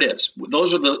whatever it is.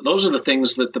 Those are the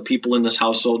things that the people in this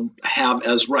household have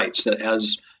as rights, that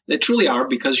as they truly are,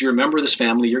 because you're a member of this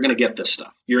family. You're going to get this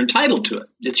stuff. You're entitled to it.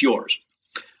 It's yours.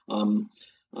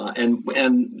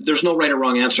 And there's no right or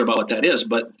wrong answer about what that is,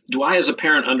 but do I as a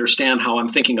parent understand how I'm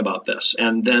thinking about this?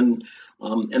 And then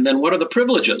what are the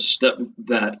privileges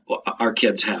that our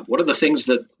kids have? What are the things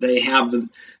that they have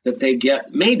that they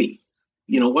get? Maybe,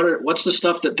 what's the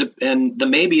stuff and the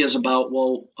maybe is about,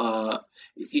 well,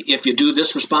 if you do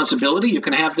this responsibility, you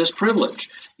can have this privilege.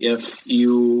 If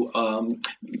you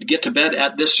get to bed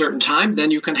at this certain time, then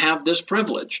you can have this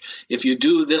privilege. If you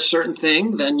do this certain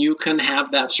thing, then you can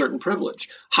have that certain privilege.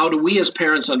 How do we as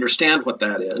parents understand what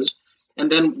that is? And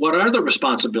then what are the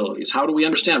responsibilities? How do we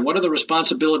understand? What are the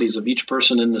responsibilities of each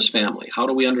person in this family? How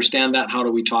do we understand that? How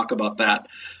do we talk about that?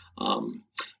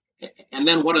 And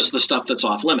then what is the stuff that's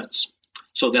off limits?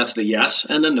 So that's the yes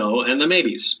and the no and the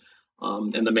maybes.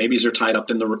 And the maybes are tied up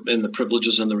in the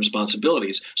privileges and the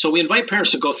responsibilities. So we invite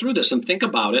parents to go through this and think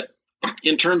about it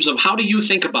in terms of, how do you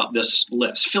think about this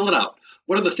list? Fill it out.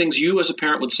 What are the things you as a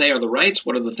parent would say are the rights?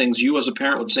 What are the things you as a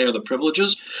parent would say are the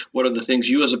privileges? What are the things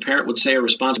you as a parent would say are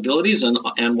responsibilities? And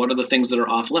what are the things that are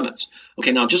off limits?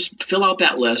 Okay, now just fill out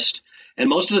that list. And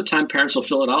most of the time parents will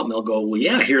fill it out and they'll go, well,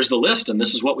 yeah, here's the list and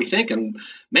this is what we think. And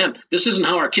man, this isn't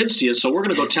how our kids see it. So we're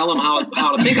going to go tell them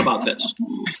how to think about this.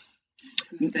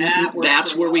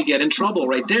 That's where we get in trouble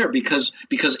right there, because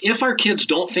if our kids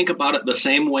don't think about it the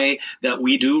same way that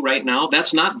we do right now,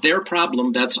 that's not their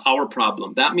problem, that's our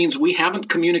problem. That means we haven't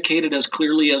communicated as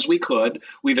clearly as we could.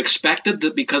 We've expected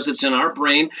that because it's in our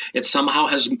brain, it somehow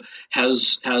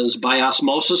has by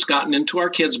osmosis gotten into our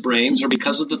kids' brains, or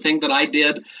because of the thing that I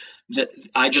did, that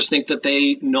I just think that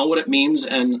they know what it means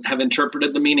and have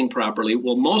interpreted the meaning properly.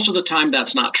 Well, most of the time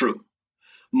that's not true.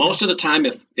 Most of the time,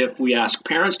 if we ask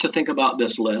parents to think about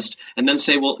this list and then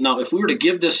say, well, now, if we were to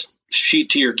give this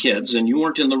sheet to your kids and you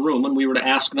weren't in the room and we were to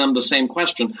ask them the same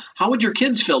question, how would your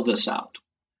kids fill this out?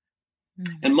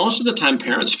 Mm-hmm. And most of the time,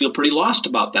 parents feel pretty lost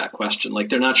about that question. Like,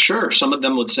 they're not sure. Some of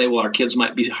them would say, well, our kids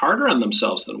might be harder on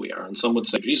themselves than we are. And some would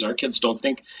say, geez, our kids don't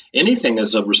think anything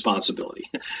is a responsibility.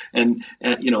 and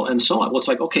so on. Well, it's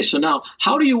like, okay, so now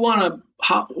how do you want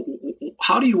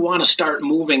to start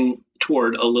moving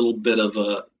toward a little bit of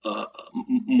a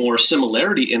more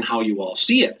similarity in how you all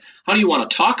see it? How do you want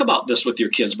to talk about this with your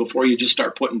kids before you just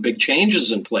start putting big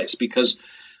changes in place? Because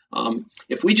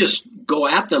if we just go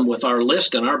at them with our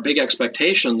list and our big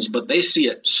expectations, but they see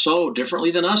it so differently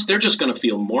than us, they're just going to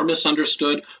feel more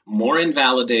misunderstood, more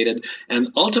invalidated, and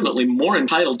ultimately more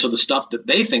entitled to the stuff that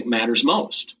they think matters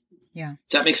most. Yeah.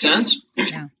 Does that make sense?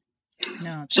 Yeah.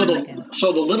 No. So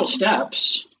the little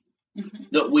steps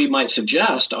that we might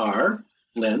suggest are,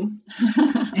 Lynn?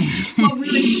 Well,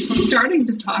 really starting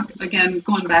to talk, again,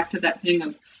 going back to that thing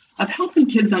of helping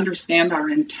kids understand our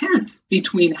intent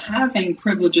between having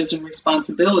privileges and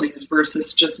responsibilities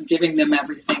versus just giving them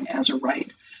everything as a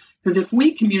right. Because if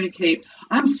we communicate,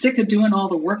 I'm sick of doing all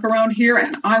the work around here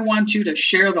and I want you to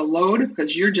share the load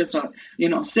because you're just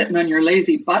sitting on your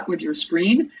lazy butt with your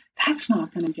screen, that's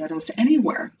not going to get us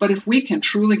anywhere. But if we can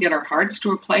truly get our hearts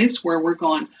to a place where we're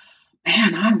going,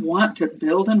 man, I want to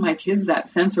build in my kids that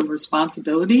sense of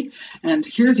responsibility. And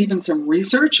here's even some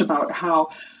research about how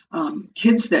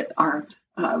kids that are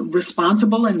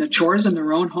responsible in the chores in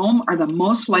their own home are the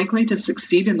most likely to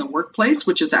succeed in the workplace,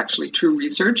 which is actually true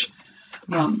research.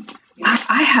 Yeah.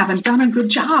 I haven't done a good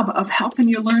job of helping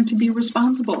you learn to be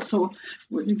responsible. So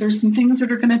there's some things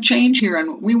that are going to change here,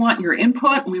 and we want your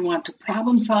input and we want to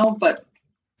problem solve, but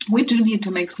we do need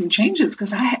to make some changes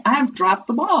because I've dropped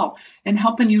the ball in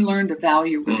helping you learn to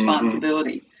value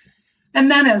responsibility.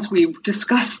 And then as we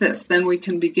discuss this, then we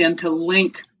can begin to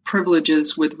link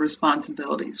privileges with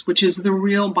responsibilities, which is the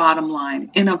real bottom line,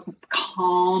 in a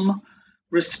calm,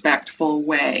 respectful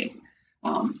way.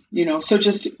 So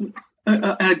just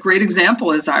a great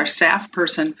example is our staff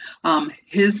person.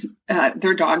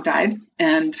 Their dog died,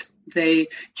 and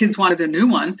kids wanted a new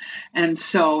one, and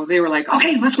so they were like,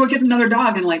 "Okay, let's go get another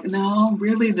dog." And like, no,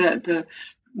 really,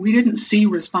 we didn't see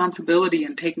responsibility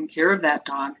in taking care of that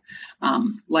dog,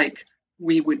 like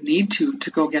we would need to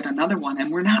go get another one,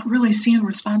 and we're not really seeing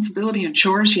responsibility and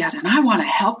chores yet. And I want to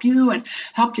help you and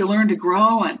help you learn to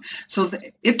grow. And so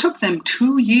it took them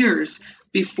 2 years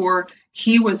before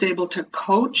he was able to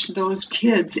coach those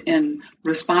kids in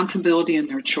responsibility in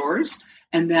their chores,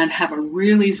 and then have a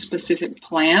really specific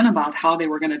plan about how they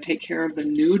were going to take care of the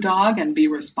new dog and be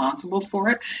responsible for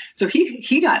it. So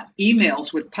he got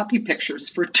emails with puppy pictures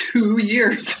for 2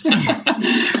 years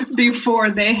before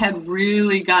they had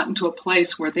really gotten to a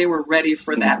place where they were ready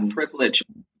for that privilege.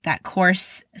 That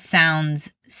course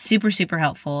sounds super, super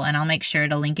helpful, and I'll make sure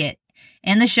to link it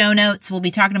in the show notes. We'll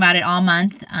be talking about it all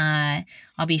month.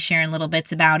 I'll be sharing little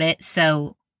bits about it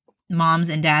so moms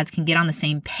and dads can get on the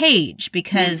same page,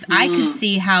 because I could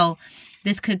see how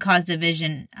this could cause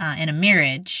division in a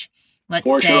marriage. Let's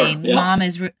say mom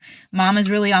is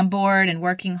really on board and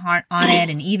working hard on it,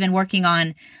 and even working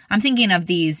on, I'm thinking of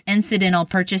these incidental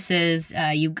purchases.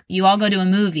 You all go to a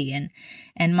movie,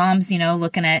 and mom's,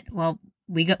 looking at, well,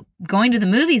 going to the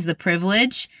movies, the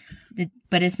privilege,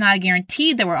 but it's not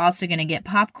guaranteed that we're also going to get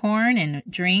popcorn and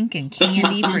drink and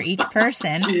candy for each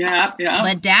person. Yeah.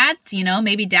 But dads,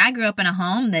 maybe dad grew up in a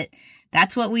home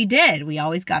that's what we did. We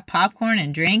always got popcorn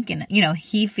and drink, and,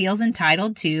 he feels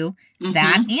entitled to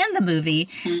that and the movie.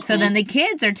 So then the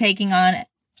kids are taking on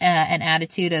an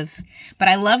attitude of, but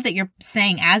I love that you're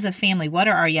saying, as a family, what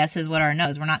are our yeses, what are our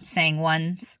nos? We're not saying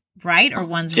one's right or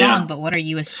one's wrong, but what are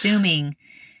you assuming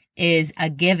is a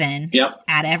given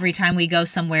at every time we go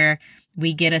somewhere,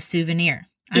 we get a souvenir.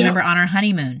 I remember on our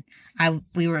honeymoon,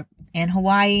 we were in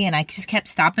Hawaii, and I just kept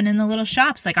stopping in the little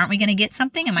shops. Like, aren't we going to get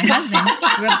something? And my husband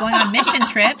grew up going on mission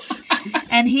trips,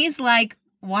 and he's like,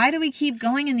 why do we keep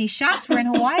going in these shops? We're in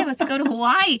Hawaii. Let's go to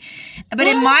Hawaii. But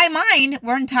in my mind,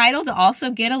 we're entitled to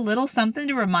also get a little something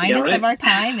to remind us of our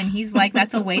time. And he's like,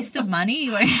 that's a waste of money.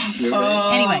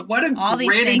 Anyway, what a all great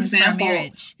these things example, for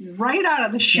marriage. Right out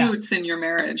of the chutes in your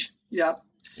marriage. Yep.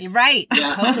 Right. Yeah.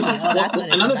 Totally. Oh, that's what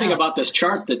it's Another thing about this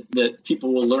chart that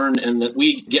people will learn, and that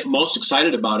we get most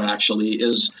excited about, actually,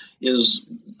 is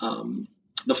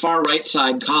the far right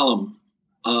side column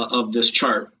of this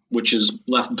chart, which is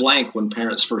left blank when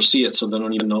parents first see it, so they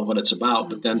don't even know what it's about.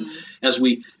 But then as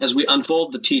we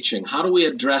unfold the teaching, how do we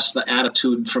address the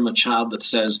attitude from a child that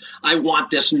says, I want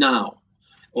this now?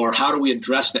 Or how do we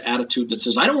address the attitude that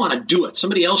says, I don't want to do it,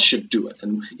 somebody else should do it?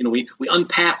 And we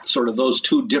unpack sort of those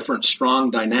two different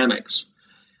strong dynamics.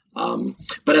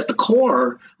 But at the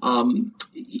core,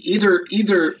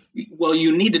 either well,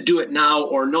 you need to do it now,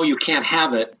 or no, you can't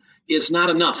have it, is not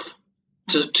enough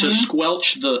to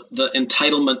squelch the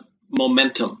entitlement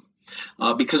momentum,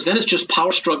 because then it's just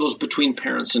power struggles between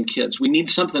parents and kids. We need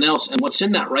something else. And what's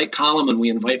in that right column, and we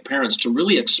invite parents to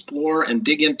really explore and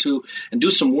dig into and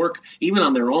do some work even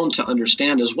on their own to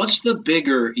understand, is what's the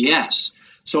bigger yes?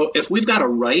 So if we've got a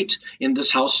right in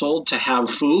this household to have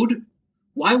food,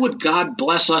 why would God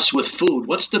bless us with food?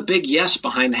 What's the big yes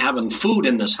behind having food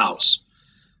in this house?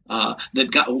 Why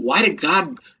did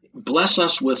God bless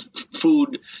us with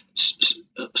food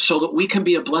so that we can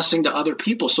be a blessing to other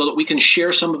people, so that we can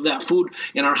share some of that food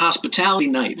in our hospitality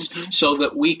nights, so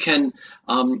that we can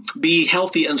be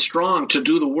healthy and strong to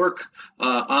do the work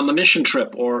on the mission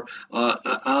trip or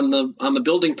on the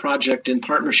building project in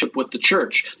partnership with the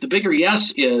church. The bigger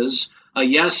yes is a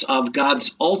yes of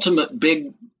God's ultimate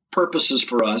big purposes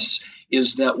for us,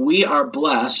 is that we are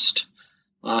blessed.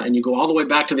 And you go all the way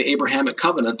back to the Abrahamic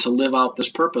covenant to live out this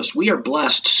purpose. We are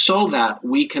blessed so that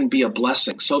we can be a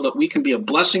blessing, so that we can be a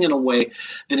blessing in a way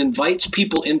that invites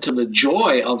people into the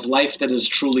joy of life that is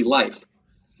truly life.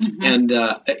 And,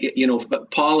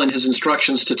 Paul in his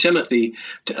instructions to Timothy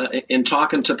in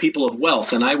talking to people of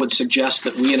wealth, and I would suggest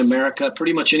that we in America,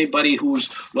 pretty much anybody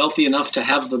who's wealthy enough to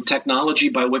have the technology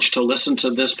by which to listen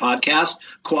to this podcast,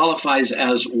 qualifies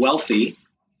as wealthy.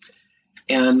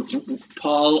 And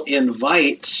Paul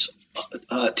invites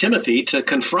Timothy to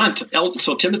confront.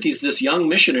 So Timothy's this young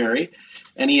missionary,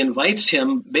 and he invites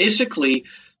him basically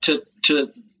to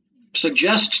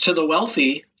suggest to the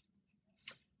wealthy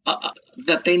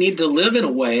that they need to live in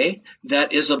a way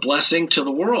that is a blessing to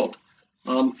the world.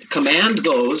 Command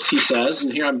those, he says,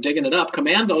 and here I'm digging it up,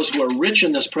 command those who are rich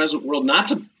in this present world not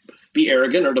to be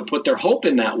arrogant or to put their hope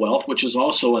in that wealth, which is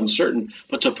also uncertain,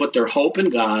 but to put their hope in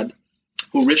God,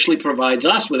 who richly provides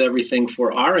us with everything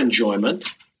for our enjoyment,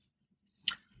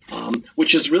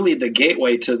 which is really the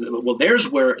gateway to, well, there's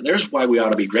why we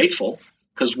ought to be grateful,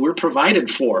 because we're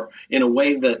provided for in a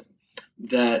way that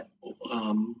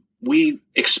we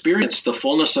experience the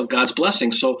fullness of God's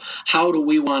blessing. So how do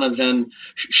we want to then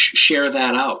share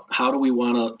that out? How do we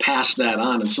want to pass that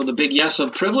on? And so the big yes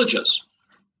of privileges.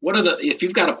 What are if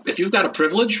you've got a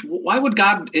privilege, why would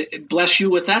God bless you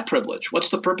with that privilege? What's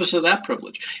the purpose of that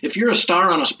privilege? If you're a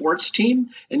star on a sports team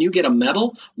and you get a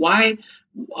medal, why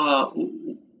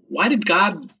did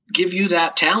God give you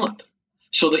that talent?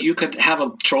 So that you could have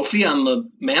a trophy on the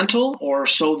mantle, or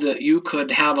so that you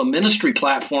could have a ministry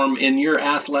platform in your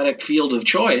athletic field of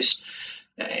choice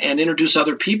and introduce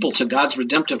other people to God's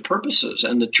redemptive purposes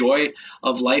and the joy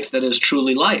of life that is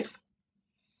truly life.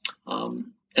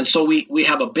 And so we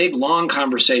have a big, long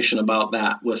conversation about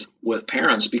that with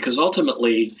parents, because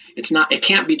ultimately it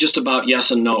can't be just about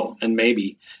yes and no and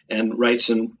maybe and rights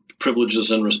and privileges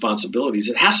and responsibilities.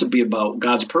 It has to be about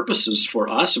God's purposes for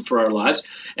us and for our lives.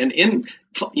 And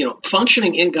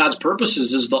functioning in God's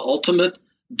purposes is the ultimate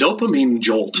dopamine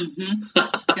jolt. Mm-hmm.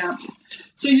 Yeah.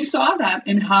 So you saw that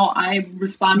in how I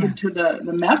responded to the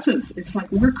messes. It's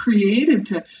like we're created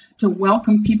to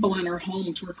welcome people in our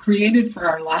homes. We're created for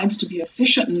our lives to be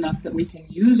efficient enough that we can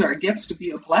use our gifts to be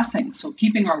a blessing. So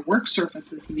keeping our work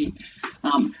surfaces neat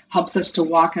helps us to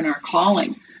walk in our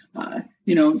calling.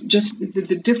 Just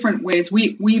the different ways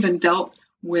we even dealt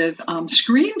with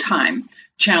screen time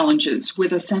challenges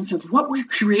with a sense of what we're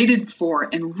created for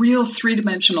in real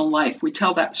three-dimensional life. We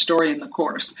tell that story in the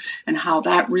course and how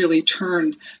that really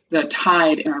turned the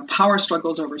tide in our power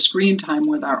struggles over screen time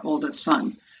with our oldest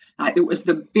son. It was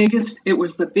the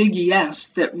big yes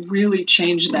that really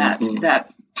changed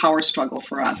that power struggle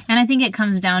for us. And I think it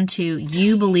comes down to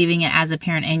you believing it as a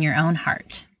parent in your own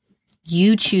heart.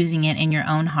 You choosing it in your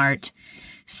own heart,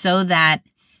 so that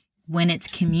when it's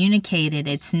communicated,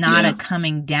 it's not a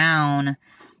coming down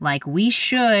like we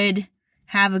should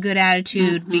have a good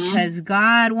attitude because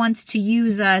God wants to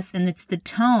use us, and it's the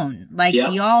tone. Like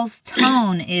y'all's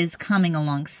tone is coming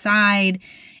alongside.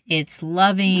 It's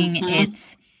loving.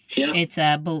 It's here's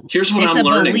what I'm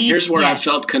learning. Belief. Here's where I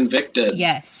felt convicted.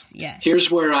 Yes.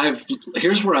 Here's where I've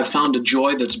found a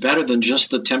joy that's better than just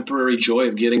the temporary joy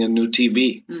of getting a new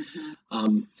TV.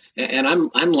 And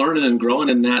I'm learning and growing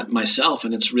in that myself,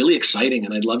 and it's really exciting.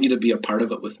 And I'd love you to be a part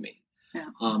of it with me. Yeah.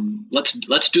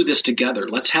 Let's do this together.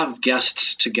 Let's have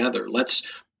guests together. Let's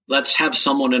have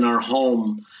someone in our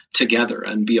home together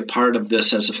and be a part of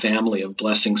this as a family of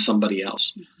blessing somebody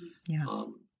else. Yeah.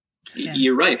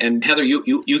 You're right. And Heather,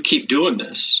 you keep doing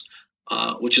this,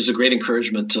 which is a great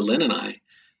encouragement to Lynn and I.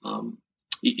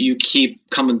 You keep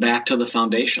coming back to the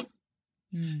foundation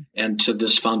and to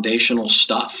this foundational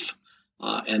stuff,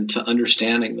 and to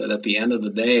understanding that at the end of the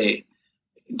day,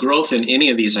 growth in any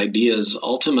of these ideas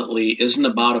ultimately isn't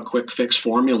about a quick fix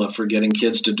formula for getting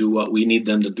kids to do what we need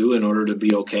them to do in order to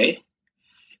be okay.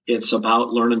 It's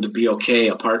about learning to be okay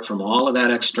apart from all of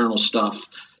that external stuff,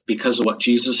 because of what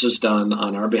Jesus has done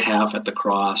on our behalf at the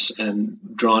cross and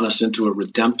drawn us into a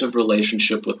redemptive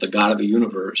relationship with the God of the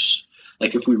universe.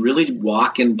 Like if we really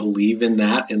walk and believe in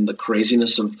that, in the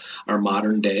craziness of our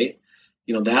modern day,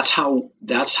 that's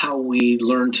how we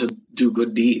learn to do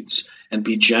good deeds and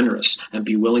be generous and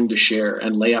be willing to share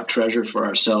and lay up treasure for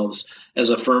ourselves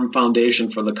as a firm foundation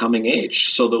for the coming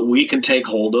age, so that we can take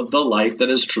hold of the life that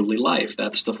is truly life.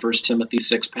 That's the 1 Timothy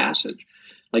 6 passage.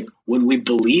 Like when we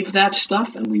believe that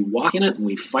stuff and we walk in it and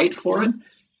we fight for it,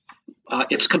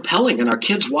 it's compelling. And our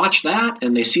kids watch that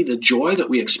and they see the joy that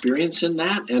we experience in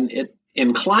that. And it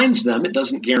inclines them, it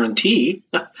doesn't guarantee,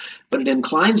 but it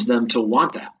inclines them to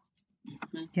want that.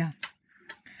 Yeah.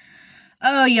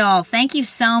 Oh, y'all, thank you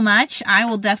so much. I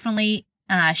will definitely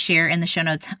share in the show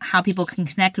notes how people can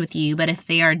connect with you. But if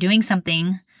they are doing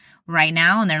something right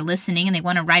now and they're listening and they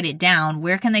want to write it down,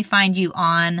 where can they find you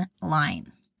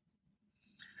online?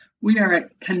 We are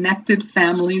at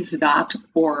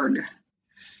connectedfamilies.org.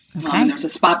 Okay. There's a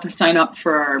spot to sign up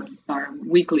for our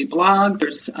weekly blog.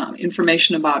 There's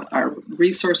information about our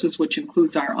resources, which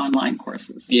includes our online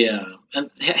courses. Yeah. And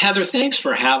Heather, thanks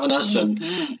for having us and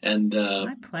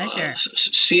My pleasure.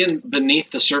 Seeing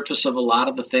beneath the surface of a lot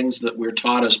of the things that we're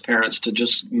taught as parents to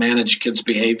just manage kids'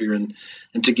 behavior and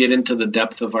to get into the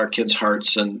depth of our kids'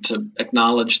 hearts and to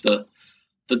acknowledge the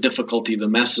difficulty, the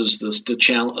messes,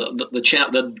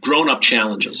 the grown-up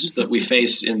challenges that we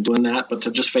face in doing that, but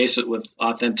to just face it with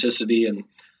authenticity and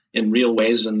in real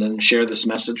ways, and then share this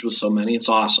message with so many. It's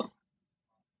awesome.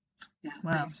 Yeah,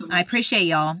 Well, so I appreciate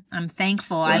y'all. I'm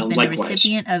thankful. Well, I've been likewise. the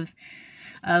recipient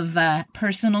of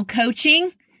personal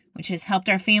coaching, which has helped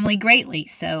our family greatly.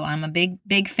 So I'm a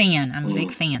big fan. I'm a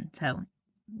big fan. So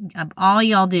of all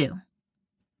y'all do.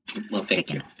 Well, thank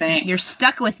Sticking you. Thanks. You're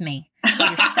stuck with me.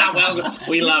 You're stuck with me. Well,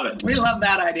 we love it. We love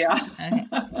that idea. Okay.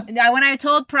 When I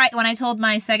told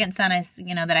my second son,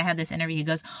 that I had this interview, he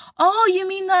goes, "Oh, you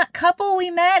mean the couple we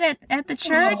met at the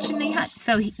church?" And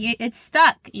it's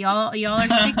stuck. Y'all are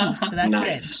sticky. So that's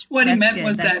Nice. good. What he That's meant good.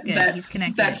 was That's good. that He's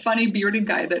connected. that funny bearded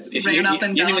guy that ran up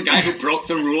and You down. mean the guy who broke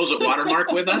the rules at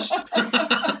Watermark with us?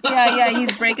 Yeah,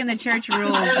 he's breaking the church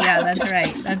rules. Yeah, that's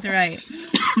right.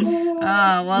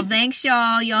 Oh, well, thanks,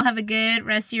 y'all. Y'all have a good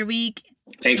rest of your week.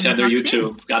 Thanks, We'll Heather. talk You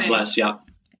soon. too. God bless. Yeah.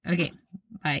 Okay,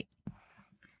 bye.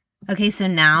 Okay, so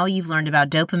now you've learned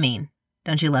about dopamine.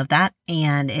 Don't you love that?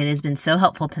 And it has been so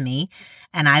helpful to me.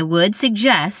 And I would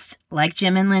suggest, like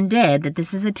Jim and Lynn did, that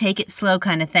this is a take it slow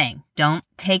kind of thing. Don't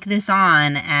take this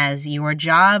on as your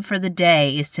job for the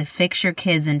day is to fix your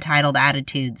kids' entitled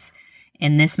attitudes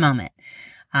in this moment.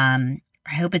 I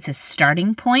hope it's a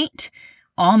starting point.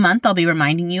 All month, I'll be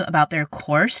reminding you about their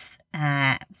course.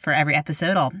 For every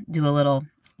episode, I'll do a little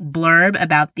blurb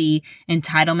about the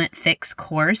Entitlement Fix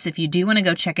course. If you do want to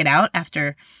go check it out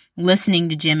after listening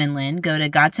to Jim and Lynn, go to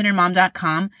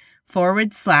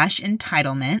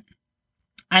godcenteredmom.com/entitlement.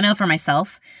 I know for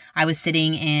myself, I was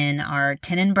sitting in our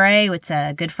Tenebrae, it's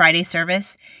a Good Friday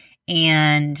service,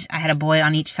 and I had a boy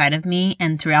on each side of me,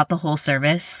 and throughout the whole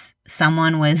service,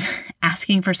 someone was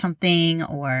asking for something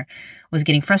or was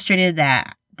getting frustrated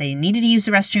that they needed to use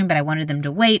the restroom, but I wanted them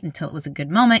to wait until it was a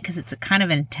good moment because it's a kind of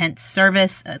intense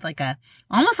service,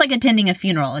 almost like attending a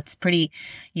funeral. It's pretty,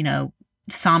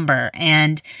 somber.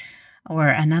 Or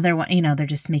another one, they're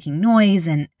just making noise.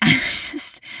 And I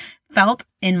just felt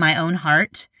in my own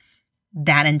heart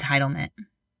that entitlement.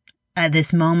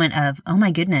 This moment of, oh my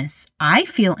goodness, I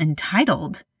feel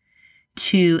entitled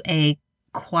to a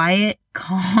quiet,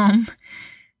 calm,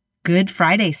 Good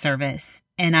Friday service.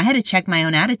 And I had to check my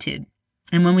own attitude.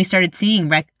 And when we started singing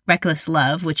Reckless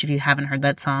Love, which if you haven't heard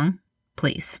that song,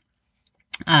 please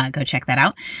go check that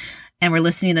out. And we're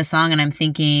listening to the song and I'm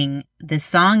thinking, this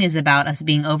song is about us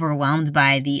being overwhelmed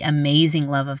by the amazing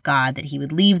love of God, that he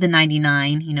would leave the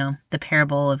 99, the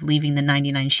parable of leaving the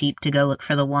 99 sheep to go look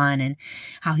for the one, and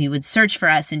how he would search for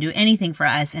us and do anything for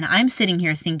us. And I'm sitting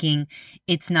here thinking,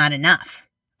 it's not enough.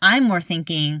 I'm more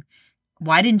thinking,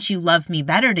 why didn't you love me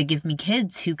better to give me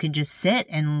kids who could just sit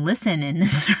and listen in the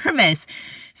service?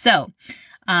 So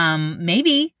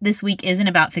maybe this week isn't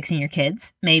about fixing your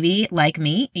kids. Maybe, like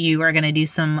me, you are going to do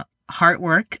some heart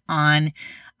work on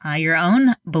your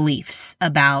own beliefs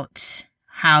about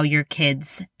how your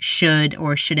kids should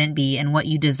or shouldn't be and what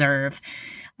you deserve.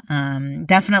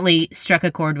 Definitely struck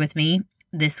a chord with me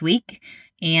this week.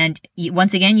 And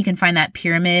once again, you can find that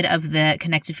pyramid of the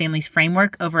Connected Families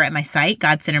framework over at my site,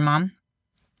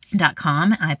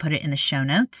 godcenteredmom.com. I put it in the show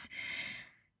notes.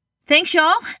 Thanks,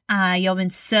 y'all. Y'all been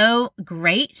so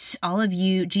great. All of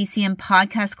you GCM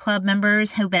Podcast Club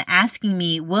members have been asking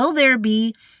me, will there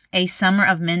be a summer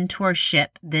of mentorship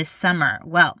this summer?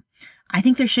 Well, I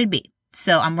think there should be.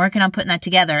 So I'm working on putting that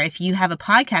together. If you have a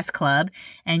podcast club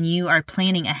and you are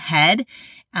planning ahead,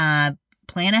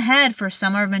 plan ahead for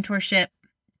Summer of Mentorship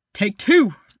Take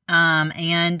 2.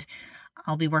 And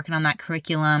I'll be working on that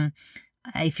curriculum.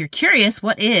 If you're curious,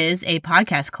 what is a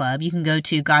podcast club? You can go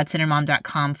to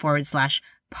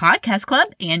godcenteredmom.com/podcast club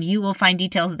and you will find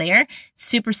details there.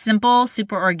 Super simple,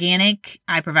 super organic.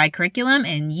 I provide curriculum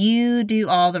and you do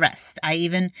all the rest. I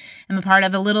even am a part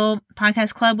of a little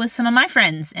podcast club with some of my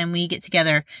friends, and we get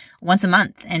together once a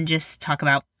month and just talk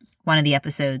about one of the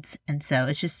episodes. And so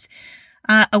it's just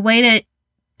a way to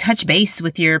touch base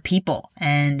with your people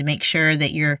and make sure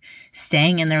that you're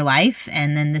staying in their life.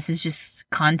 And then this is just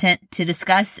content to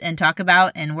discuss and talk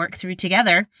about and work through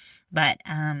together. But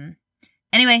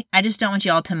anyway, I just don't want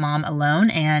you all to mom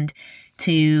alone, and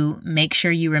to make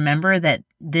sure you remember that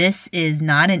this is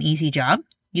not an easy job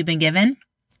you've been given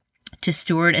to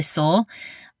steward a soul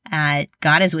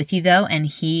God is with you, though, and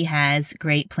He has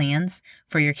great plans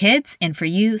for your kids and for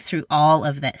you through all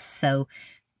of this. So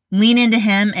lean into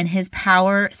Him and His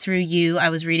power through you. I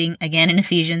was reading again in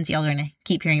Ephesians. Y'all are going to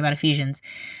keep hearing about Ephesians,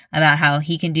 about how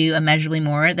He can do immeasurably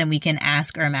more than we can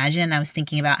ask or imagine. I was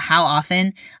thinking about how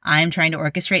often I'm trying to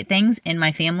orchestrate things in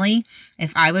my family.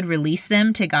 If I would release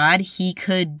them to God, He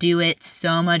could do it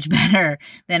so much better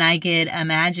than I could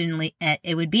imagine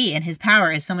it would be. And His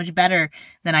power is so much better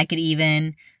than I could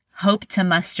even hope to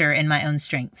muster in my own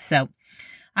strength. So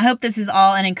I hope this is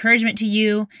all an encouragement to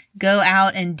you. Go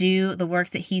out and do the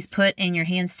work that He's put in your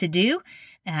hands to do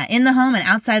in the home and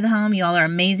outside the home. You all are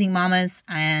amazing mamas,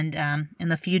 and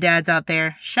the few dads out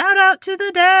there, shout out to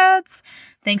the dads.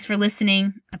 Thanks for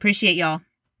listening. Appreciate y'all.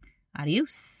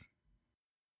 Adios.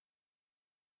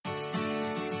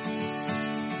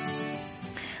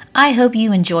 I hope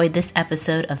you enjoyed this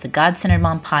episode of the God-Centered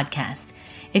Mom podcast.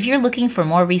 If you're looking for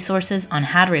more resources on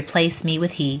how to replace me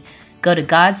with he, go to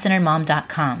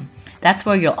godcenteredmom.com. That's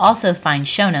where you'll also find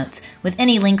show notes with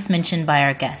any links mentioned by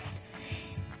our guest.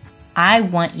 I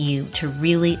want you to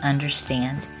really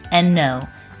understand and know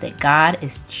that God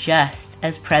is just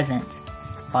as present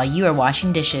while you are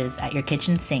washing dishes at your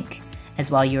kitchen sink as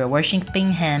while you are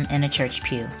worshiping Him in a church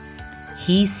pew.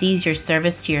 He sees your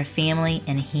service to your family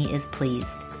and He is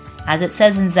pleased. As it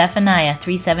says in Zephaniah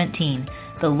 3:17,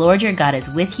 the Lord your God is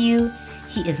with you.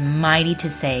 He is mighty to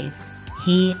save.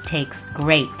 He takes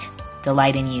great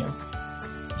delight in you.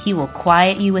 He will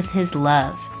quiet you with His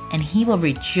love, and He will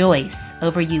rejoice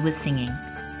over you with singing.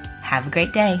 Have a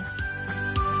great day.